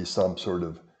again. There would be some sort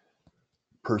of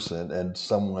person and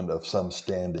someone of some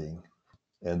standing,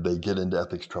 and they get into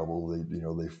ethics trouble.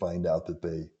 They find out that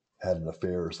they had an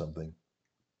affair or something,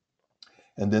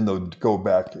 and then they'll go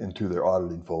back into their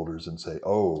auditing folders and say,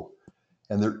 "Oh,"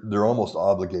 and they're almost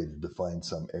obligated to find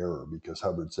some error because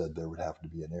Hubbard said there would have to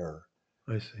be an error.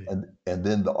 I see. And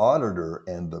then the auditor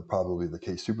and probably the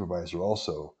case supervisor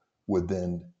also would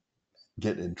then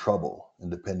get in trouble,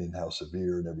 and depending how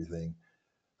severe and everything,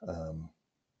 um,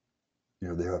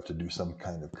 they have to do some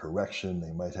kind of correction.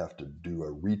 They might have to do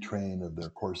a retrain of their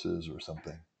courses or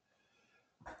something.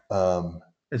 Um,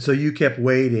 And so you kept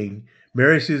waiting.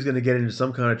 Mary Sue's going to get into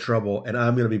some kind of trouble, and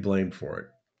I'm going to be blamed for it.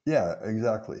 yeah,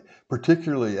 exactly.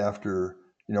 Particularly after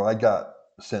I got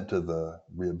sent to the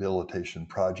rehabilitation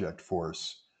project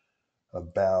force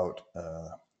about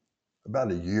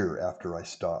about a year after I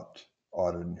stopped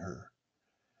auditing her,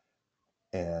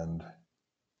 and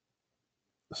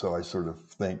so I sort of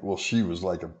think, well, she was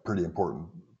like a pretty important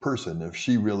person. If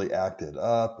she really acted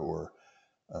up or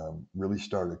really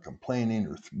started complaining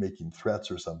or making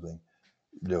threats or something,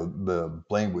 the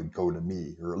blame would go to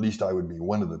me, or at least I would be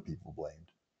one of the people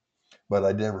blamed. But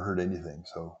I never heard anything,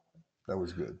 so that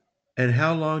was good. And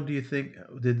how long do you think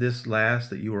did this last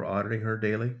that you were auditing her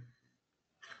daily?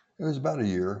 It was about a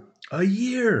year. A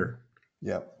year.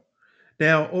 Yeah,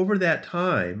 Now, over that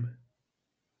time,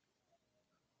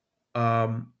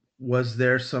 was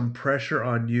there some pressure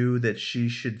on you that she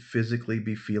should physically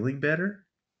be feeling better?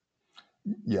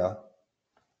 yeah,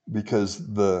 because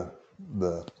the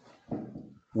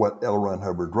what L. Ron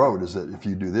Hubbard wrote is that if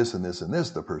you do this and this and this,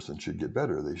 the person should get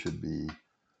better. They should be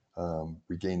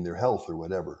regain their health or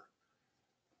whatever.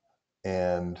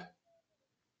 And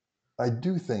I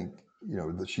do think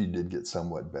that she did get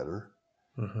somewhat better.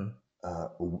 Uh-huh. Uh,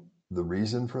 the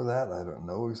reason for that, I don't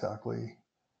know exactly.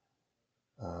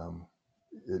 Um,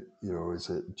 is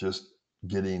it just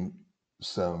getting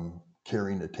some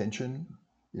caring attention?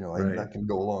 Right. That can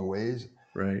go a long ways.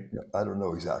 Right. I don't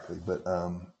know exactly, but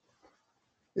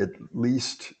At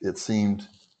least it seemed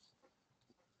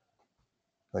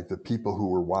like the people who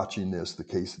were watching this,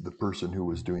 the person who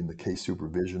was doing the case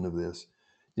supervision of this,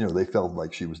 they felt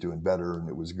like she was doing better and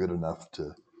it was good enough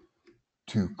to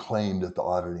claim that the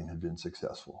auditing had been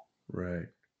successful. Right.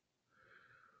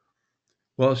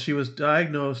 Well, she was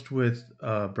diagnosed with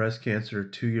breast cancer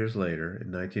 2 years later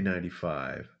in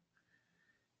 1995,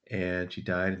 and she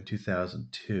died in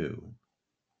 2002.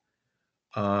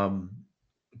 Um,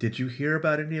 did you hear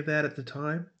about any of that at the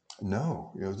time?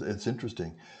 No, it's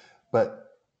interesting. But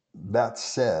that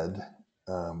said,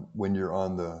 when you're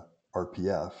on the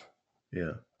RPF,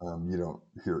 Yeah. you don't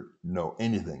know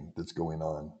anything that's going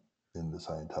on in the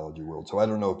Scientology world. So I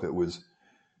don't know if it was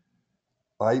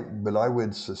but I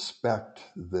would suspect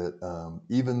that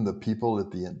even the people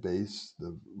at the base,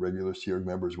 the regular Sea Org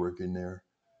members working there,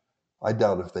 I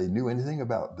doubt if they knew anything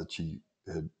about that she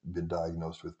had been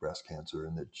diagnosed with breast cancer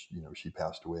and that she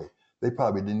passed away. They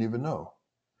probably didn't even know.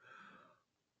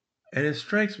 And it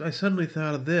strikes me, I suddenly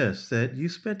thought of this, that you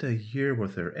spent a year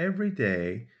with her every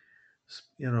day,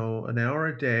 an hour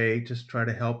a day, just try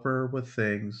to help her with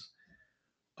things.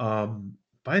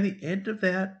 By the end of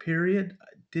that period,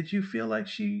 did you feel like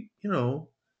she,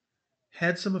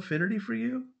 had some affinity for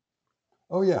you?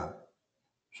 Oh yeah,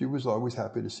 she was always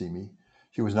happy to see me.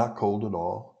 She was not cold at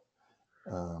all.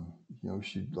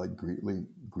 She'd like greet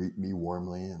me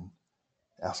warmly and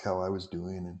ask how I was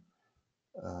doing,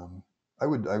 and I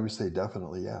would say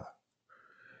definitely yeah.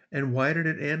 And why did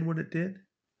it end when it did?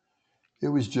 It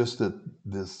was just that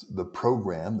the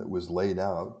program that was laid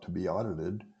out to be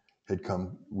audited had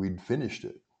come. We'd finished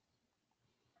it,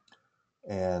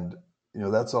 and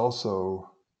that's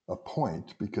also a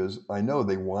point because I know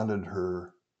they wanted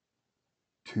her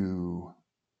to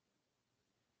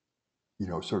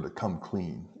sort of come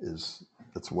clean.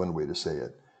 That's one way to say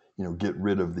it. Get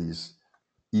rid of these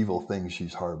evil things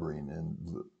she's harboring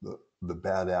and the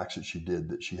bad acts that she did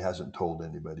that she hasn't told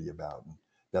anybody about. And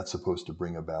that's supposed to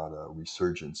bring about a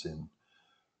resurgence in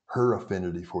her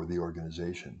affinity for the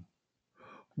organization.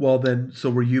 Well, then, so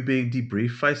were you being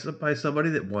debriefed by somebody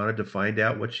that wanted to find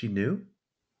out what she knew?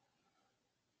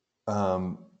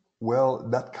 Um, well,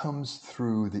 that comes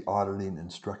through the auditing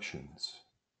instructions.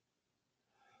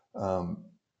 Um,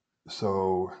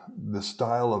 so the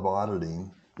style of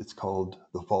auditing, it's called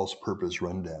the false purpose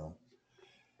rundown.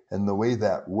 And the way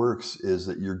that works is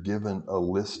that you're given a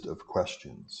list of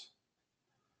questions.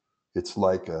 It's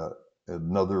like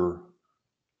another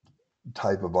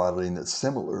type of auditing that's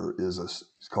similar it's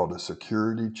called a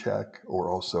security check or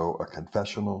also a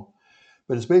confessional.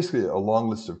 But it's basically a long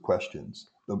list of questions.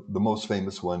 The most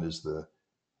famous one is the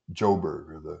Joburg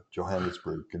or the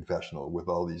Johannesburg confessional with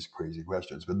all these crazy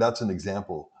questions. But that's an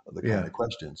example of the kind Yeah, of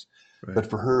questions. right. But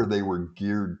for her, they were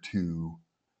geared to,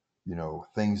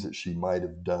 things that she might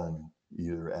have done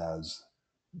either as,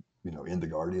 in the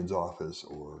guardian's office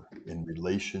or in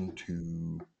relation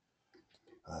to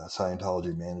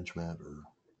Scientology management. Or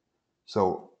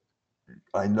so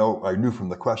I knew from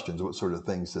the questions what sort of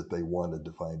things that they wanted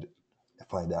to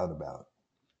find out about.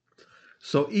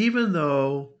 So even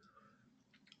though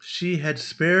she had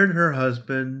spared her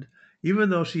husband, even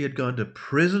though she had gone to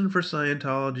prison for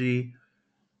Scientology,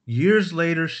 years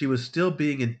later she was still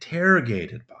being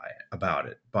interrogated about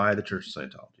it by the Church of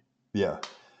Scientology. Yeah.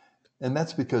 And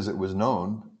that's because it was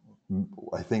known,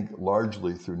 I think,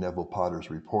 largely through Neville Potter's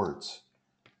reports,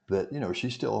 that she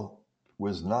still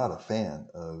was not a fan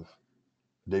of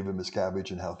David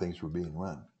Miscavige and how things were being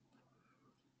run.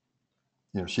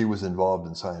 She was involved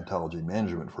in Scientology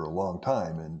management for a long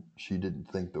time, and she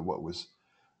didn't think that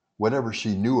whatever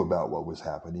she knew about what was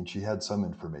happening, she had some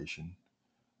information.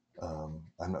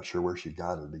 I'm not sure where she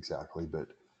got it exactly, but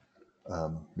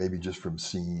maybe just from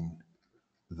seeing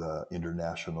the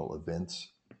international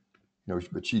events.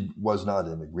 But she was not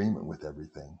in agreement with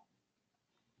everything.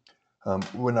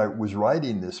 When I was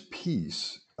writing this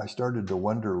piece, I started to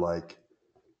wonder, like,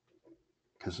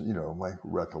 because my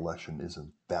recollection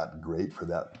isn't that great for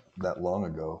that long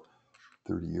ago,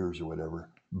 30 years or whatever.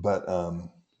 But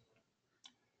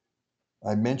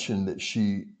I mentioned that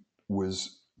she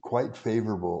was quite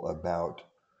favorable about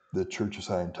the Church of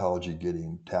Scientology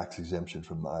getting tax exemption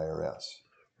from the IRS.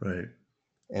 Right.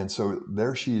 And so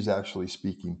there she's actually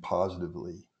speaking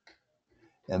positively.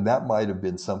 And that might have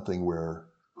been something where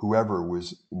whoever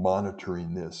was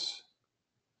monitoring this,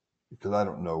 because I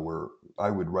don't know where I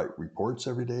would write reports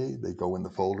every day, they go in the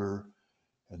folder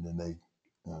and then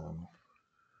um,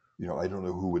 I don't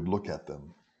know who would look at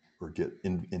them or get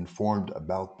informed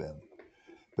about them.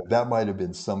 But that might have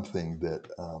been something that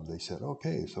they said,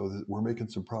 okay, so we're making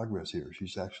some progress here.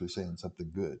 She's actually saying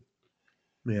something good.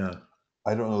 Yeah.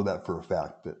 I don't know that for a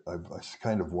fact, but I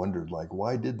kind of wondered, like,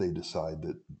 why did they decide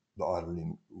that the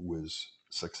auditing was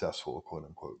successful, quote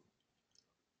unquote?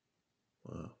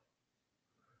 Wow.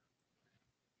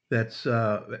 That's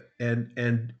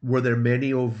and were there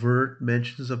many overt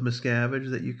mentions of Miscavige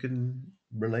that you can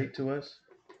relate to us?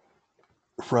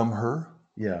 From her,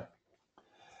 Yeah.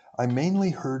 I mainly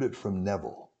heard it from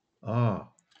Neville. Ah.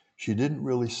 She didn't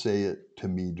really say it to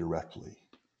me directly.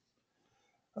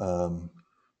 Um,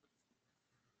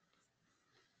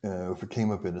 if it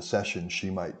came up in a session, she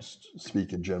might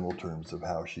speak in general terms of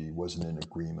how she wasn't in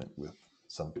agreement with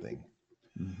something.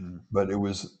 Hmm. But it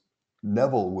was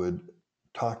Neville would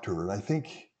talk to her, and I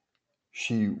think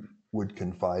she would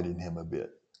confide in him a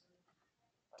bit.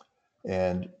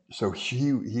 And so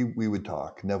we would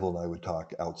talk. Neville and I would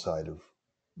talk outside of,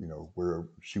 where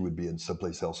she would be in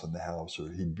someplace else in the house,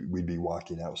 or we'd be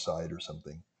walking outside or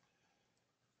something.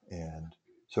 And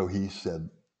so he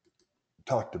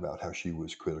talked about how she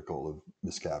was critical of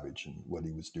Miscavige and what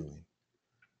he was doing.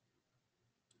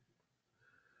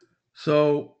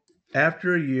 So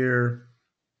after a year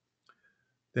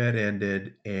that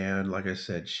ended, and like I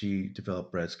said, she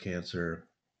developed breast cancer,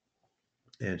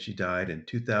 and she died in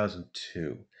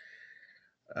 2002.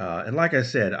 And like I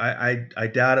said, I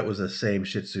doubt it was the same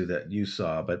Shih Tzu that you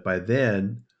saw, but by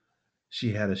then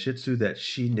she had a Shih Tzu that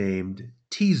she named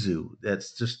Tizu.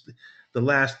 That's just the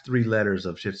last three letters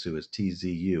of Shih Tzu is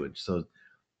TZU, and so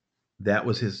that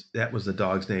was the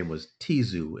dog's name was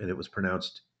Tizu, and it was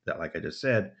pronounced that like I just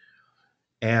said.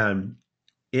 And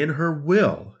in her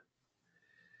will,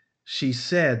 she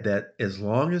said that as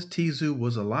long as Tizu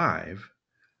was alive,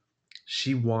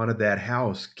 she wanted that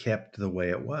house kept the way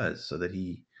it was, so that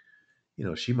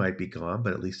she might be gone,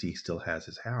 but at least he still has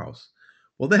his house.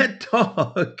 Well, that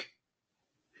dog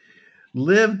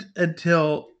lived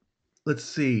until, let's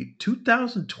see,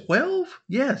 2012?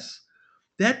 Yes.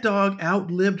 That dog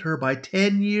outlived her by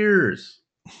 10 years.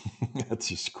 That's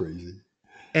just crazy.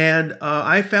 And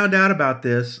I found out about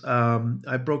this.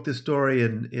 I broke this story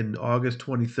in August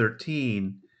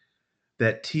 2013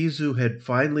 that Tizu had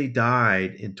finally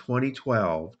died in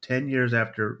 2012, 10 years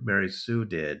after Mary Sue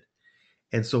did.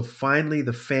 And so finally,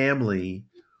 the family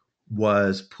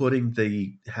was putting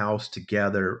the house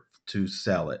together to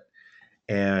sell it.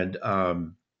 And I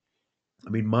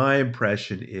mean, my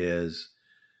impression is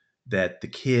that the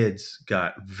kids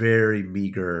got very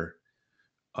meager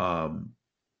um,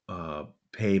 uh,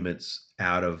 payments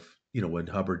out of, when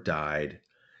Hubbard died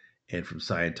and from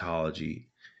Scientology,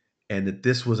 and that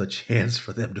this was a chance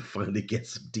for them to finally get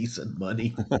some decent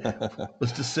money,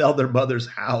 was to sell their mother's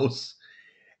house.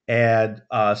 And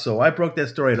so I broke that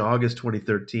story in August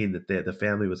 2013 that the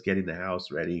family was getting the house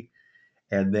ready,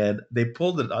 and then they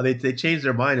pulled it. They changed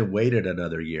their mind and waited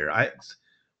another year.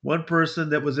 One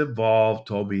person that was involved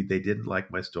told me they didn't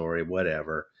like my story,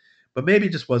 whatever, but maybe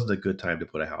it just wasn't a good time to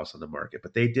put a house on the market.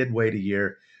 But they did wait a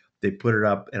year. They put it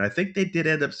up, and I think they did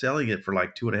end up selling it for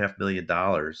like $2.5 million.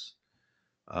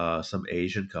 Some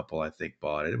Asian couple, I think,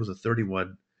 bought it. It was a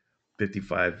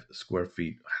 3155 square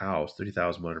feet house,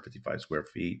 30,155 square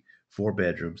feet, 4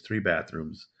 bedrooms, 3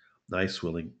 bathrooms, nice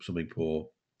swimming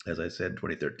pool. As I said in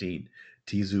 2013,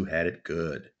 Tizu had it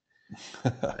good.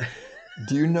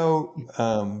 Do you know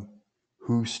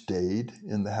who stayed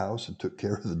in the house and took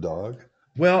care of the dog?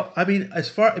 Well, I mean,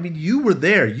 you were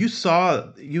there.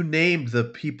 You named the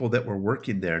people that were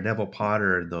working there, Neville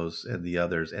Potter and those and the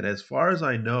others. And as far as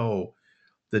I know,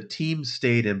 the team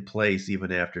stayed in place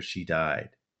even after she died.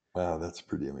 Wow, that's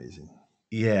pretty amazing.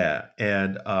 Yeah,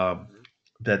 and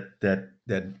that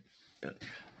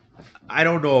I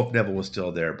don't know if Neville was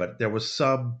still there, but there was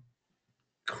some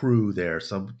crew there,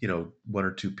 some one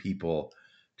or two people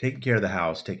taking care of the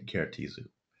house, taking care of Tizu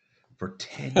for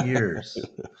 10 years.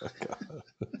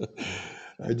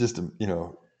 I just,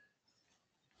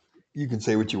 you can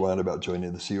say what you want about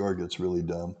joining the Sea Org. It's really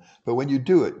dumb. But when you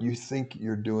do it, you think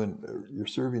you're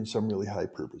serving some really high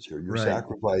purpose here. You're Right.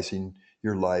 sacrificing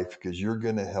your life because you're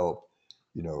going to help,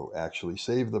 actually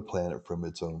save the planet from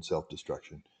its own self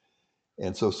destruction.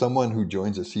 And so someone who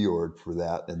joins a Sea Org for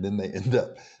that, and then they end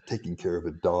up taking care of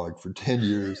a dog for 10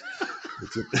 years.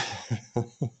 It's a,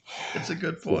 It's a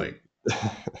good so, point.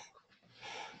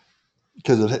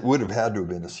 because it would have had to have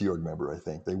been a Sea Org member, I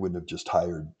think. They wouldn't have just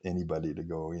hired anybody to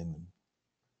go in.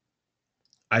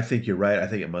 I think you're right. I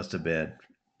think it must have been.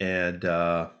 And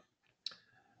yeah,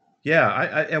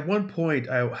 I at one point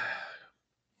I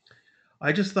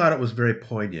just thought it was very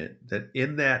poignant that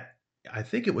in that I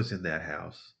think it was in that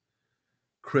house,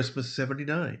 Christmas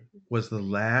 '79 was the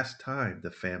last time the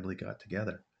family got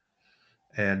together.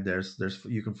 and there's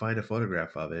you can find a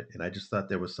photograph of it, and I just thought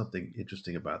there was something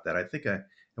interesting about that. I think I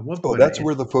at one Oh, point that's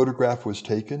where the photograph was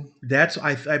taken? that's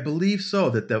I believe so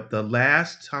that the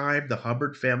last time the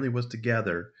Hubbard family was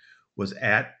together was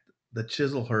at the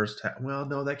Chiselhurst. Well,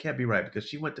 no, that can't be right because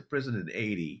she went to prison in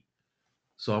 '80,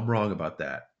 so I'm wrong about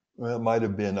that. Well, it might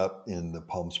have been up in the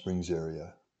Palm Springs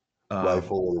area, Um,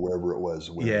 Rifle or wherever it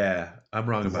was where yeah, I'm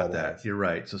wrong he had about a that. house. You're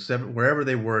right. So wherever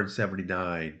they were in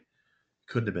 '79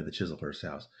 couldn't have been the Chiselhurst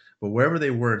house, but wherever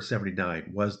they were in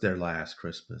 '79 was their last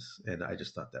Christmas, and I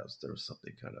just thought that was there was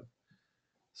something kind of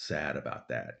sad about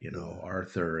that. You know, Yeah.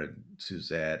 Arthur and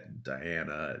Suzette and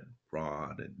Diana and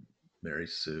Ron and Mary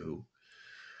Sue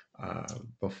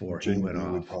before he went Jamie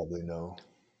would off. probably know.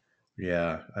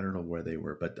 Yeah, I don't know where they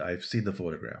were, but I've seen the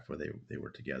photograph where they were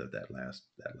together that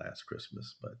last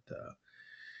Christmas.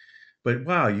 But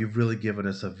wow, you've really given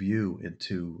us a view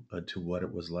into what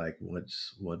it was like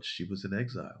once she was in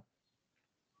exile.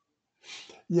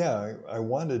 Yeah, I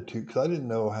wanted to, because I didn't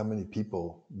know how many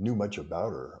people knew much about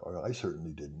her, or I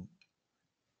certainly didn't.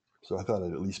 So I thought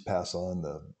I'd at least pass on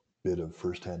the bit of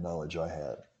firsthand knowledge I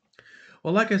had.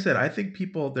 Well, like I said, I think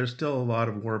people there's still a lot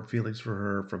of warm feelings for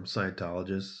her from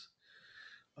Scientologists.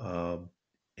 Um,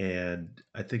 and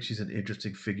I think she's an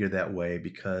interesting figure that way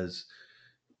because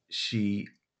she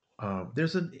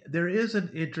there is an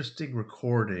interesting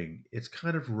recording. It's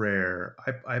kind of rare.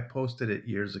 I posted it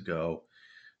years ago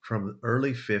from the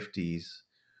early '50s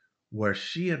where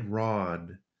she and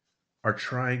Ron are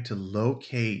trying to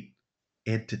locate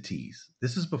entities.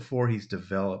 This is before he's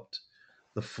developed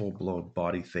the full blown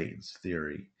body thetans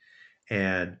theory,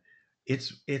 and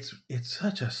it's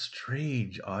such a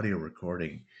strange audio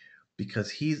recording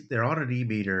because they're on an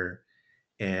e-meter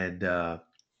and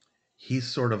he's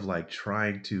sort of like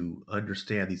trying to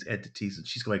understand these entities and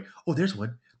she's going, oh, there's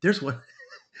one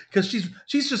because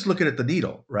she's just looking at the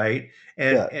needle, right?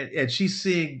 and Yeah, and she's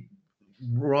seeing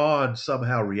Ron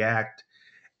somehow react,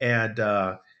 and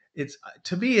it's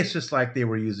to me it's just like they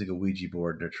were using a Ouija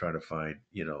board and they're trying to find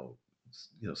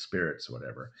spirits or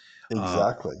whatever.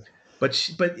 uh, exactly.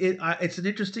 but it's an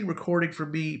interesting recording for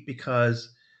me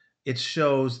because it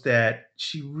shows that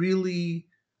she really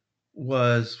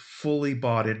was fully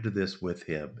bought into this with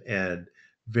him and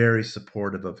very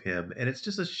supportive of him. And it's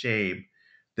just a shame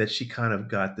that she kind of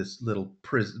got this little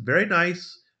prison, very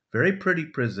nice, very pretty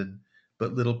prison,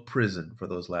 but little prison for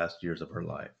those last years of her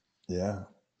life. Yeah,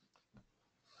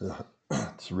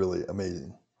 it's really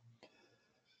amazing.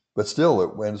 But still,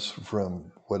 it went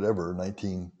from whatever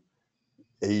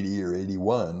 1980 or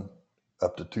 81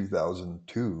 up to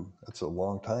 2002. That's a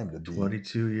long time to be.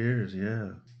 22 years,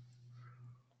 yeah.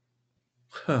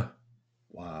 Huh.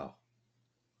 Wow.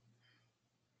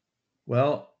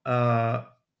 Well,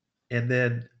 and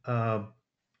then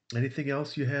anything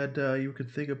else you had you could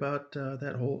think about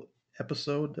that whole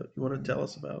episode that you want to tell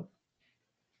us about?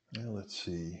 Well, let's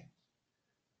see.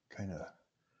 Kind of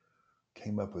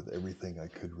came up with everything I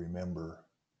could remember.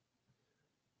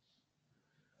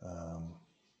 Um,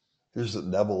 Here's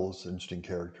Neville's an interesting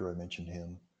character. I mentioned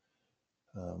him.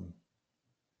 Um,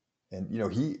 and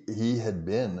he had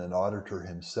been an auditor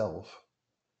himself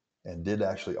and did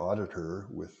actually audit her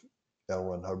with L.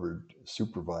 Ron Hubbard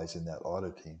supervising that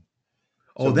auditing.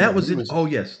 Oh, So that was he in. was, Oh,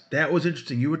 yes, that was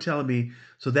interesting. You were telling me.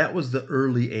 So that was the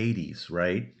early '80s,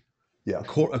 right? yeah,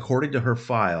 According to her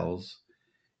files,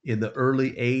 in the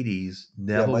early '80s,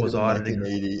 yeah, it Neville might have was been auditing her.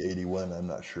 1980, 81. I'm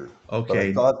not sure, but I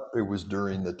Okay, thought it was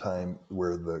during the time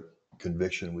where the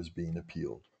conviction was being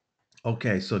appealed.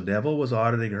 okay. So Neville was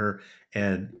auditing her,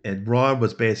 and Ron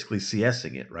was basically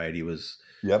CSing it, right? He was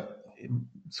Yep.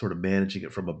 sort of managing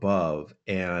it from above.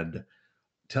 And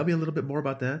tell me a little bit more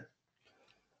about that.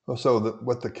 Well, so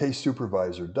what the case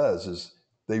supervisor does is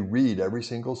they read every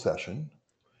single session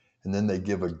and then they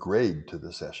give a grade to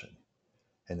the session.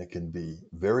 And it can be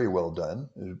very well done,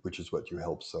 which is what you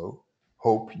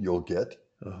hope you'll get.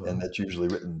 Uh huh. And that's usually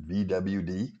written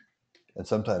VWD. And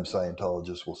sometimes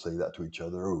Scientologists will say that to each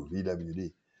other, oh,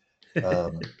 VWD.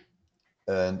 Um,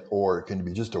 and or it can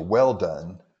be just a well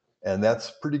done. And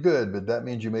that's pretty good, but that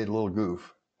means you made a little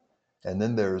goof. And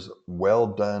then there's well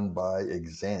done by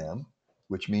exam,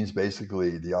 which means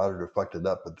basically the auditor fucked it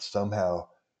up, but somehow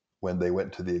when they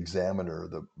went to the examiner,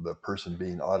 the person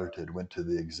being audited went to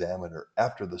the examiner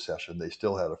after the session, they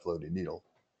still had a floating needle.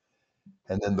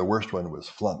 And then the worst one was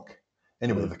flunk.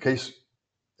 Anyway, uh, the case,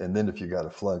 and then if you got a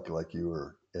flunk, like you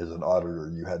were as an auditor,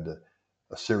 you had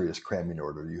a serious cramming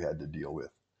order you had to deal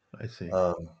with. I see.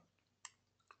 Um,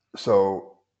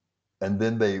 so and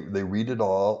then they read it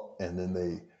all and then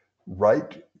they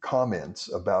write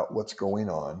comments about what's going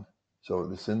on.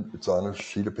 So it's on a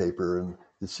sheet of paper and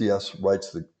the CS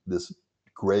writes this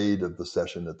grade of the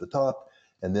session at the top,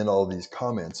 and then all these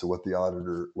comments of what the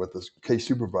auditor, what the case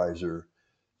supervisor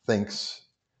thinks,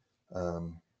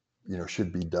 um,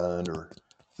 should be done, or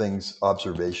things,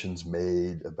 observations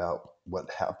made about what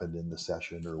happened in the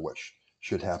session, or what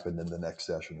should happen in the next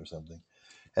session or something,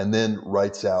 and then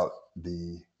writes out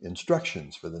the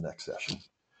instructions for the next session.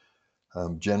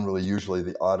 Generally, usually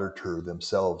the auditor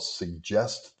themselves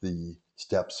suggest the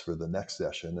steps for the next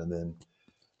session, and then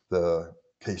the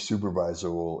case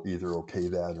supervisor will either okay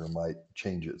that or might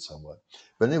change it somewhat.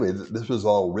 But anyway, this was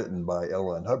all written by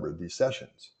L. Ron Hubbard, these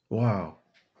sessions. Wow.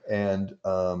 And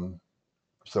so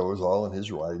it was all in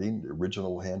his writing, the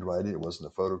original handwriting. It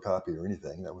wasn't a photocopy or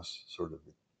anything. That was sort of,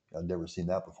 I'd never seen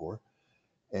that before.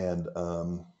 And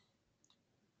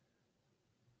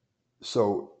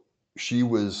so she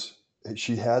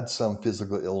had some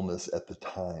physical illness at the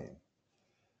time.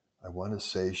 I want to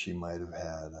say she might have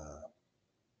had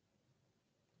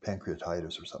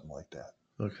pancreatitis or something like that.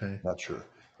 Okay. Not sure.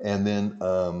 And then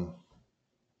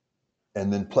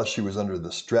plus she was under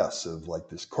the stress of like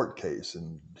this court case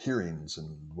and hearings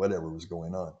and whatever was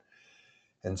going on.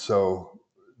 And so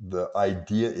the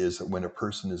idea is that when a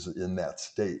person is in that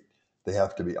state, they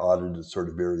have to be audited sort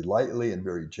of very lightly and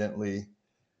very gently.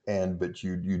 But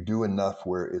you do enough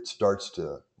where it starts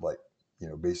to, like,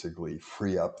 basically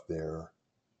free up their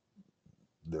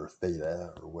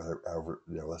theta or whatever,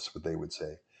 that's what they would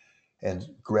say, and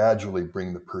gradually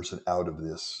bring the person out of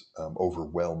this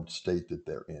overwhelmed state that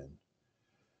they're in.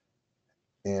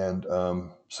 And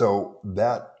so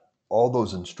that all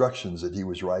those instructions that he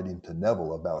was writing to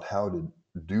Neville about how to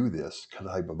do this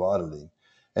type of auditing,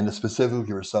 and specifically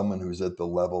for someone who's at the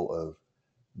level of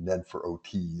Ned for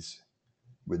OTs,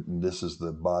 this is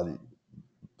the body,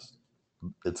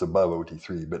 it's above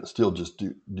OT3, but it's still just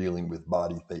dealing with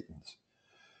body thetans.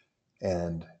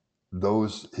 And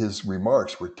his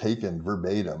remarks were taken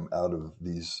verbatim out of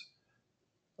these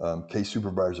case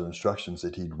supervisor instructions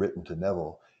that he'd written to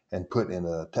Neville and put in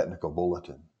a technical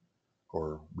bulletin,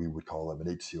 or we would call them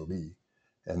an HCOB.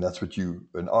 And that's what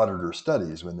an auditor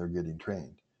studies when they're getting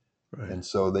trained. Right. And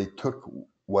so they took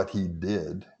what he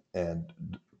did and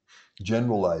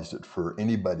generalized it for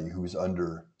anybody who's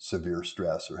under severe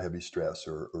stress or heavy stress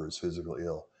or is physically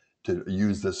ill, to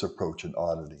use this approach in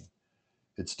auditing.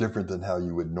 It's different than how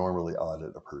you would normally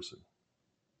audit a person.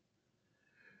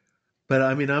 But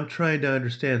I mean, I'm trying to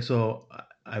understand. So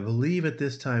I believe at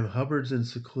this time Hubbard's in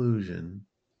seclusion,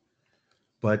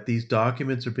 but these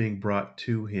documents are being brought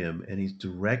to him, and he's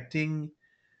directing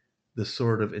the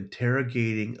sort of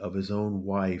interrogating of his own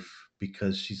wife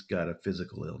because she's got a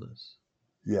physical illness.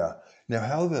 Yeah. Now,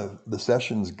 how the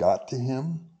sessions got to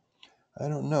him, I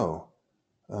don't know.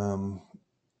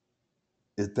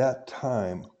 At that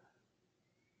time,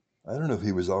 I don't know if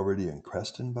he was already in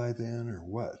Creston by then or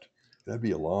what. That'd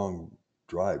be a long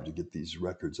drive to get these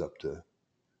records up to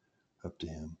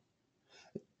him.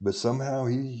 But somehow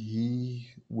he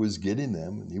was getting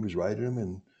them, and he was writing them,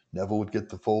 and Neville would get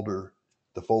the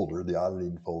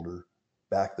auditing folder,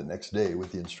 back the next day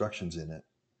with the instructions in it.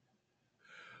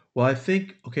 Well, I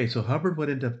think, okay, so Hubbard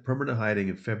went into permanent hiding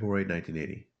in February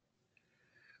 1980.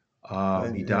 He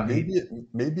And died.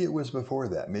 maybe it was before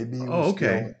that. Maybe he was Oh, still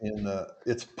okay. in.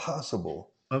 It's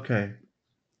possible. Okay.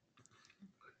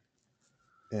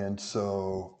 And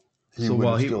so he So would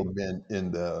while have he, still been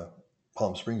in the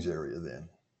Palm Springs area then.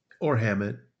 or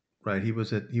Hammett, right? He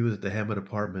was at the Hammett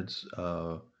Apartments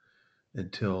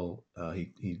until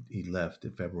he left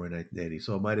in February 1980.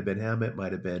 So it might have been Hammett,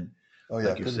 might have been, Oh yeah,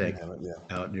 like it you're could have been saying, Hammett.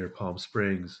 Yeah. out near Palm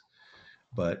Springs.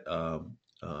 But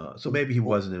so maybe he Well,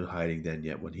 wasn't in hiding then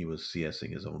yet when he was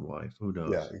CSing his own wife. Who yeah,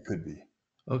 knows? it could be.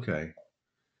 Okay,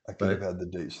 I could have but had the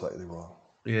date slightly wrong.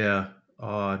 yeah,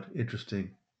 odd,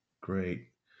 interesting, great.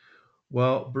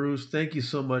 Well, Bruce, thank you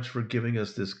so much for giving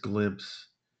us this glimpse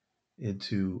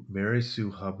into Mary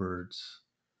Sue Hubbard's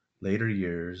later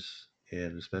years,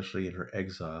 and especially in her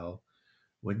exile,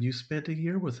 when you spent a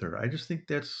year with her. I just think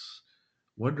that's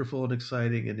wonderful and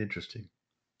exciting and interesting.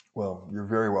 Well, you're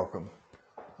very welcome.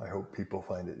 I hope people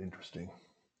find it interesting.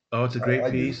 Oh, it's a great I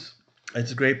do. piece.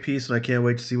 It's a great piece, and I can't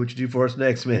wait to see what you do for us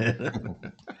next, man.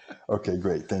 Okay,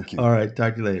 great. Thank you. All right,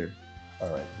 talk to you later. All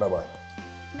right. Bye bye.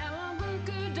 Now I will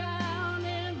go down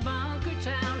in Bunker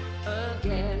Town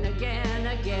again, again,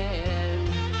 again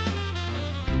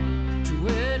to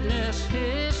witness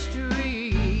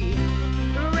history,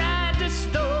 ride the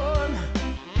storm,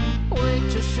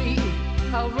 wait to see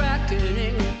how reckoning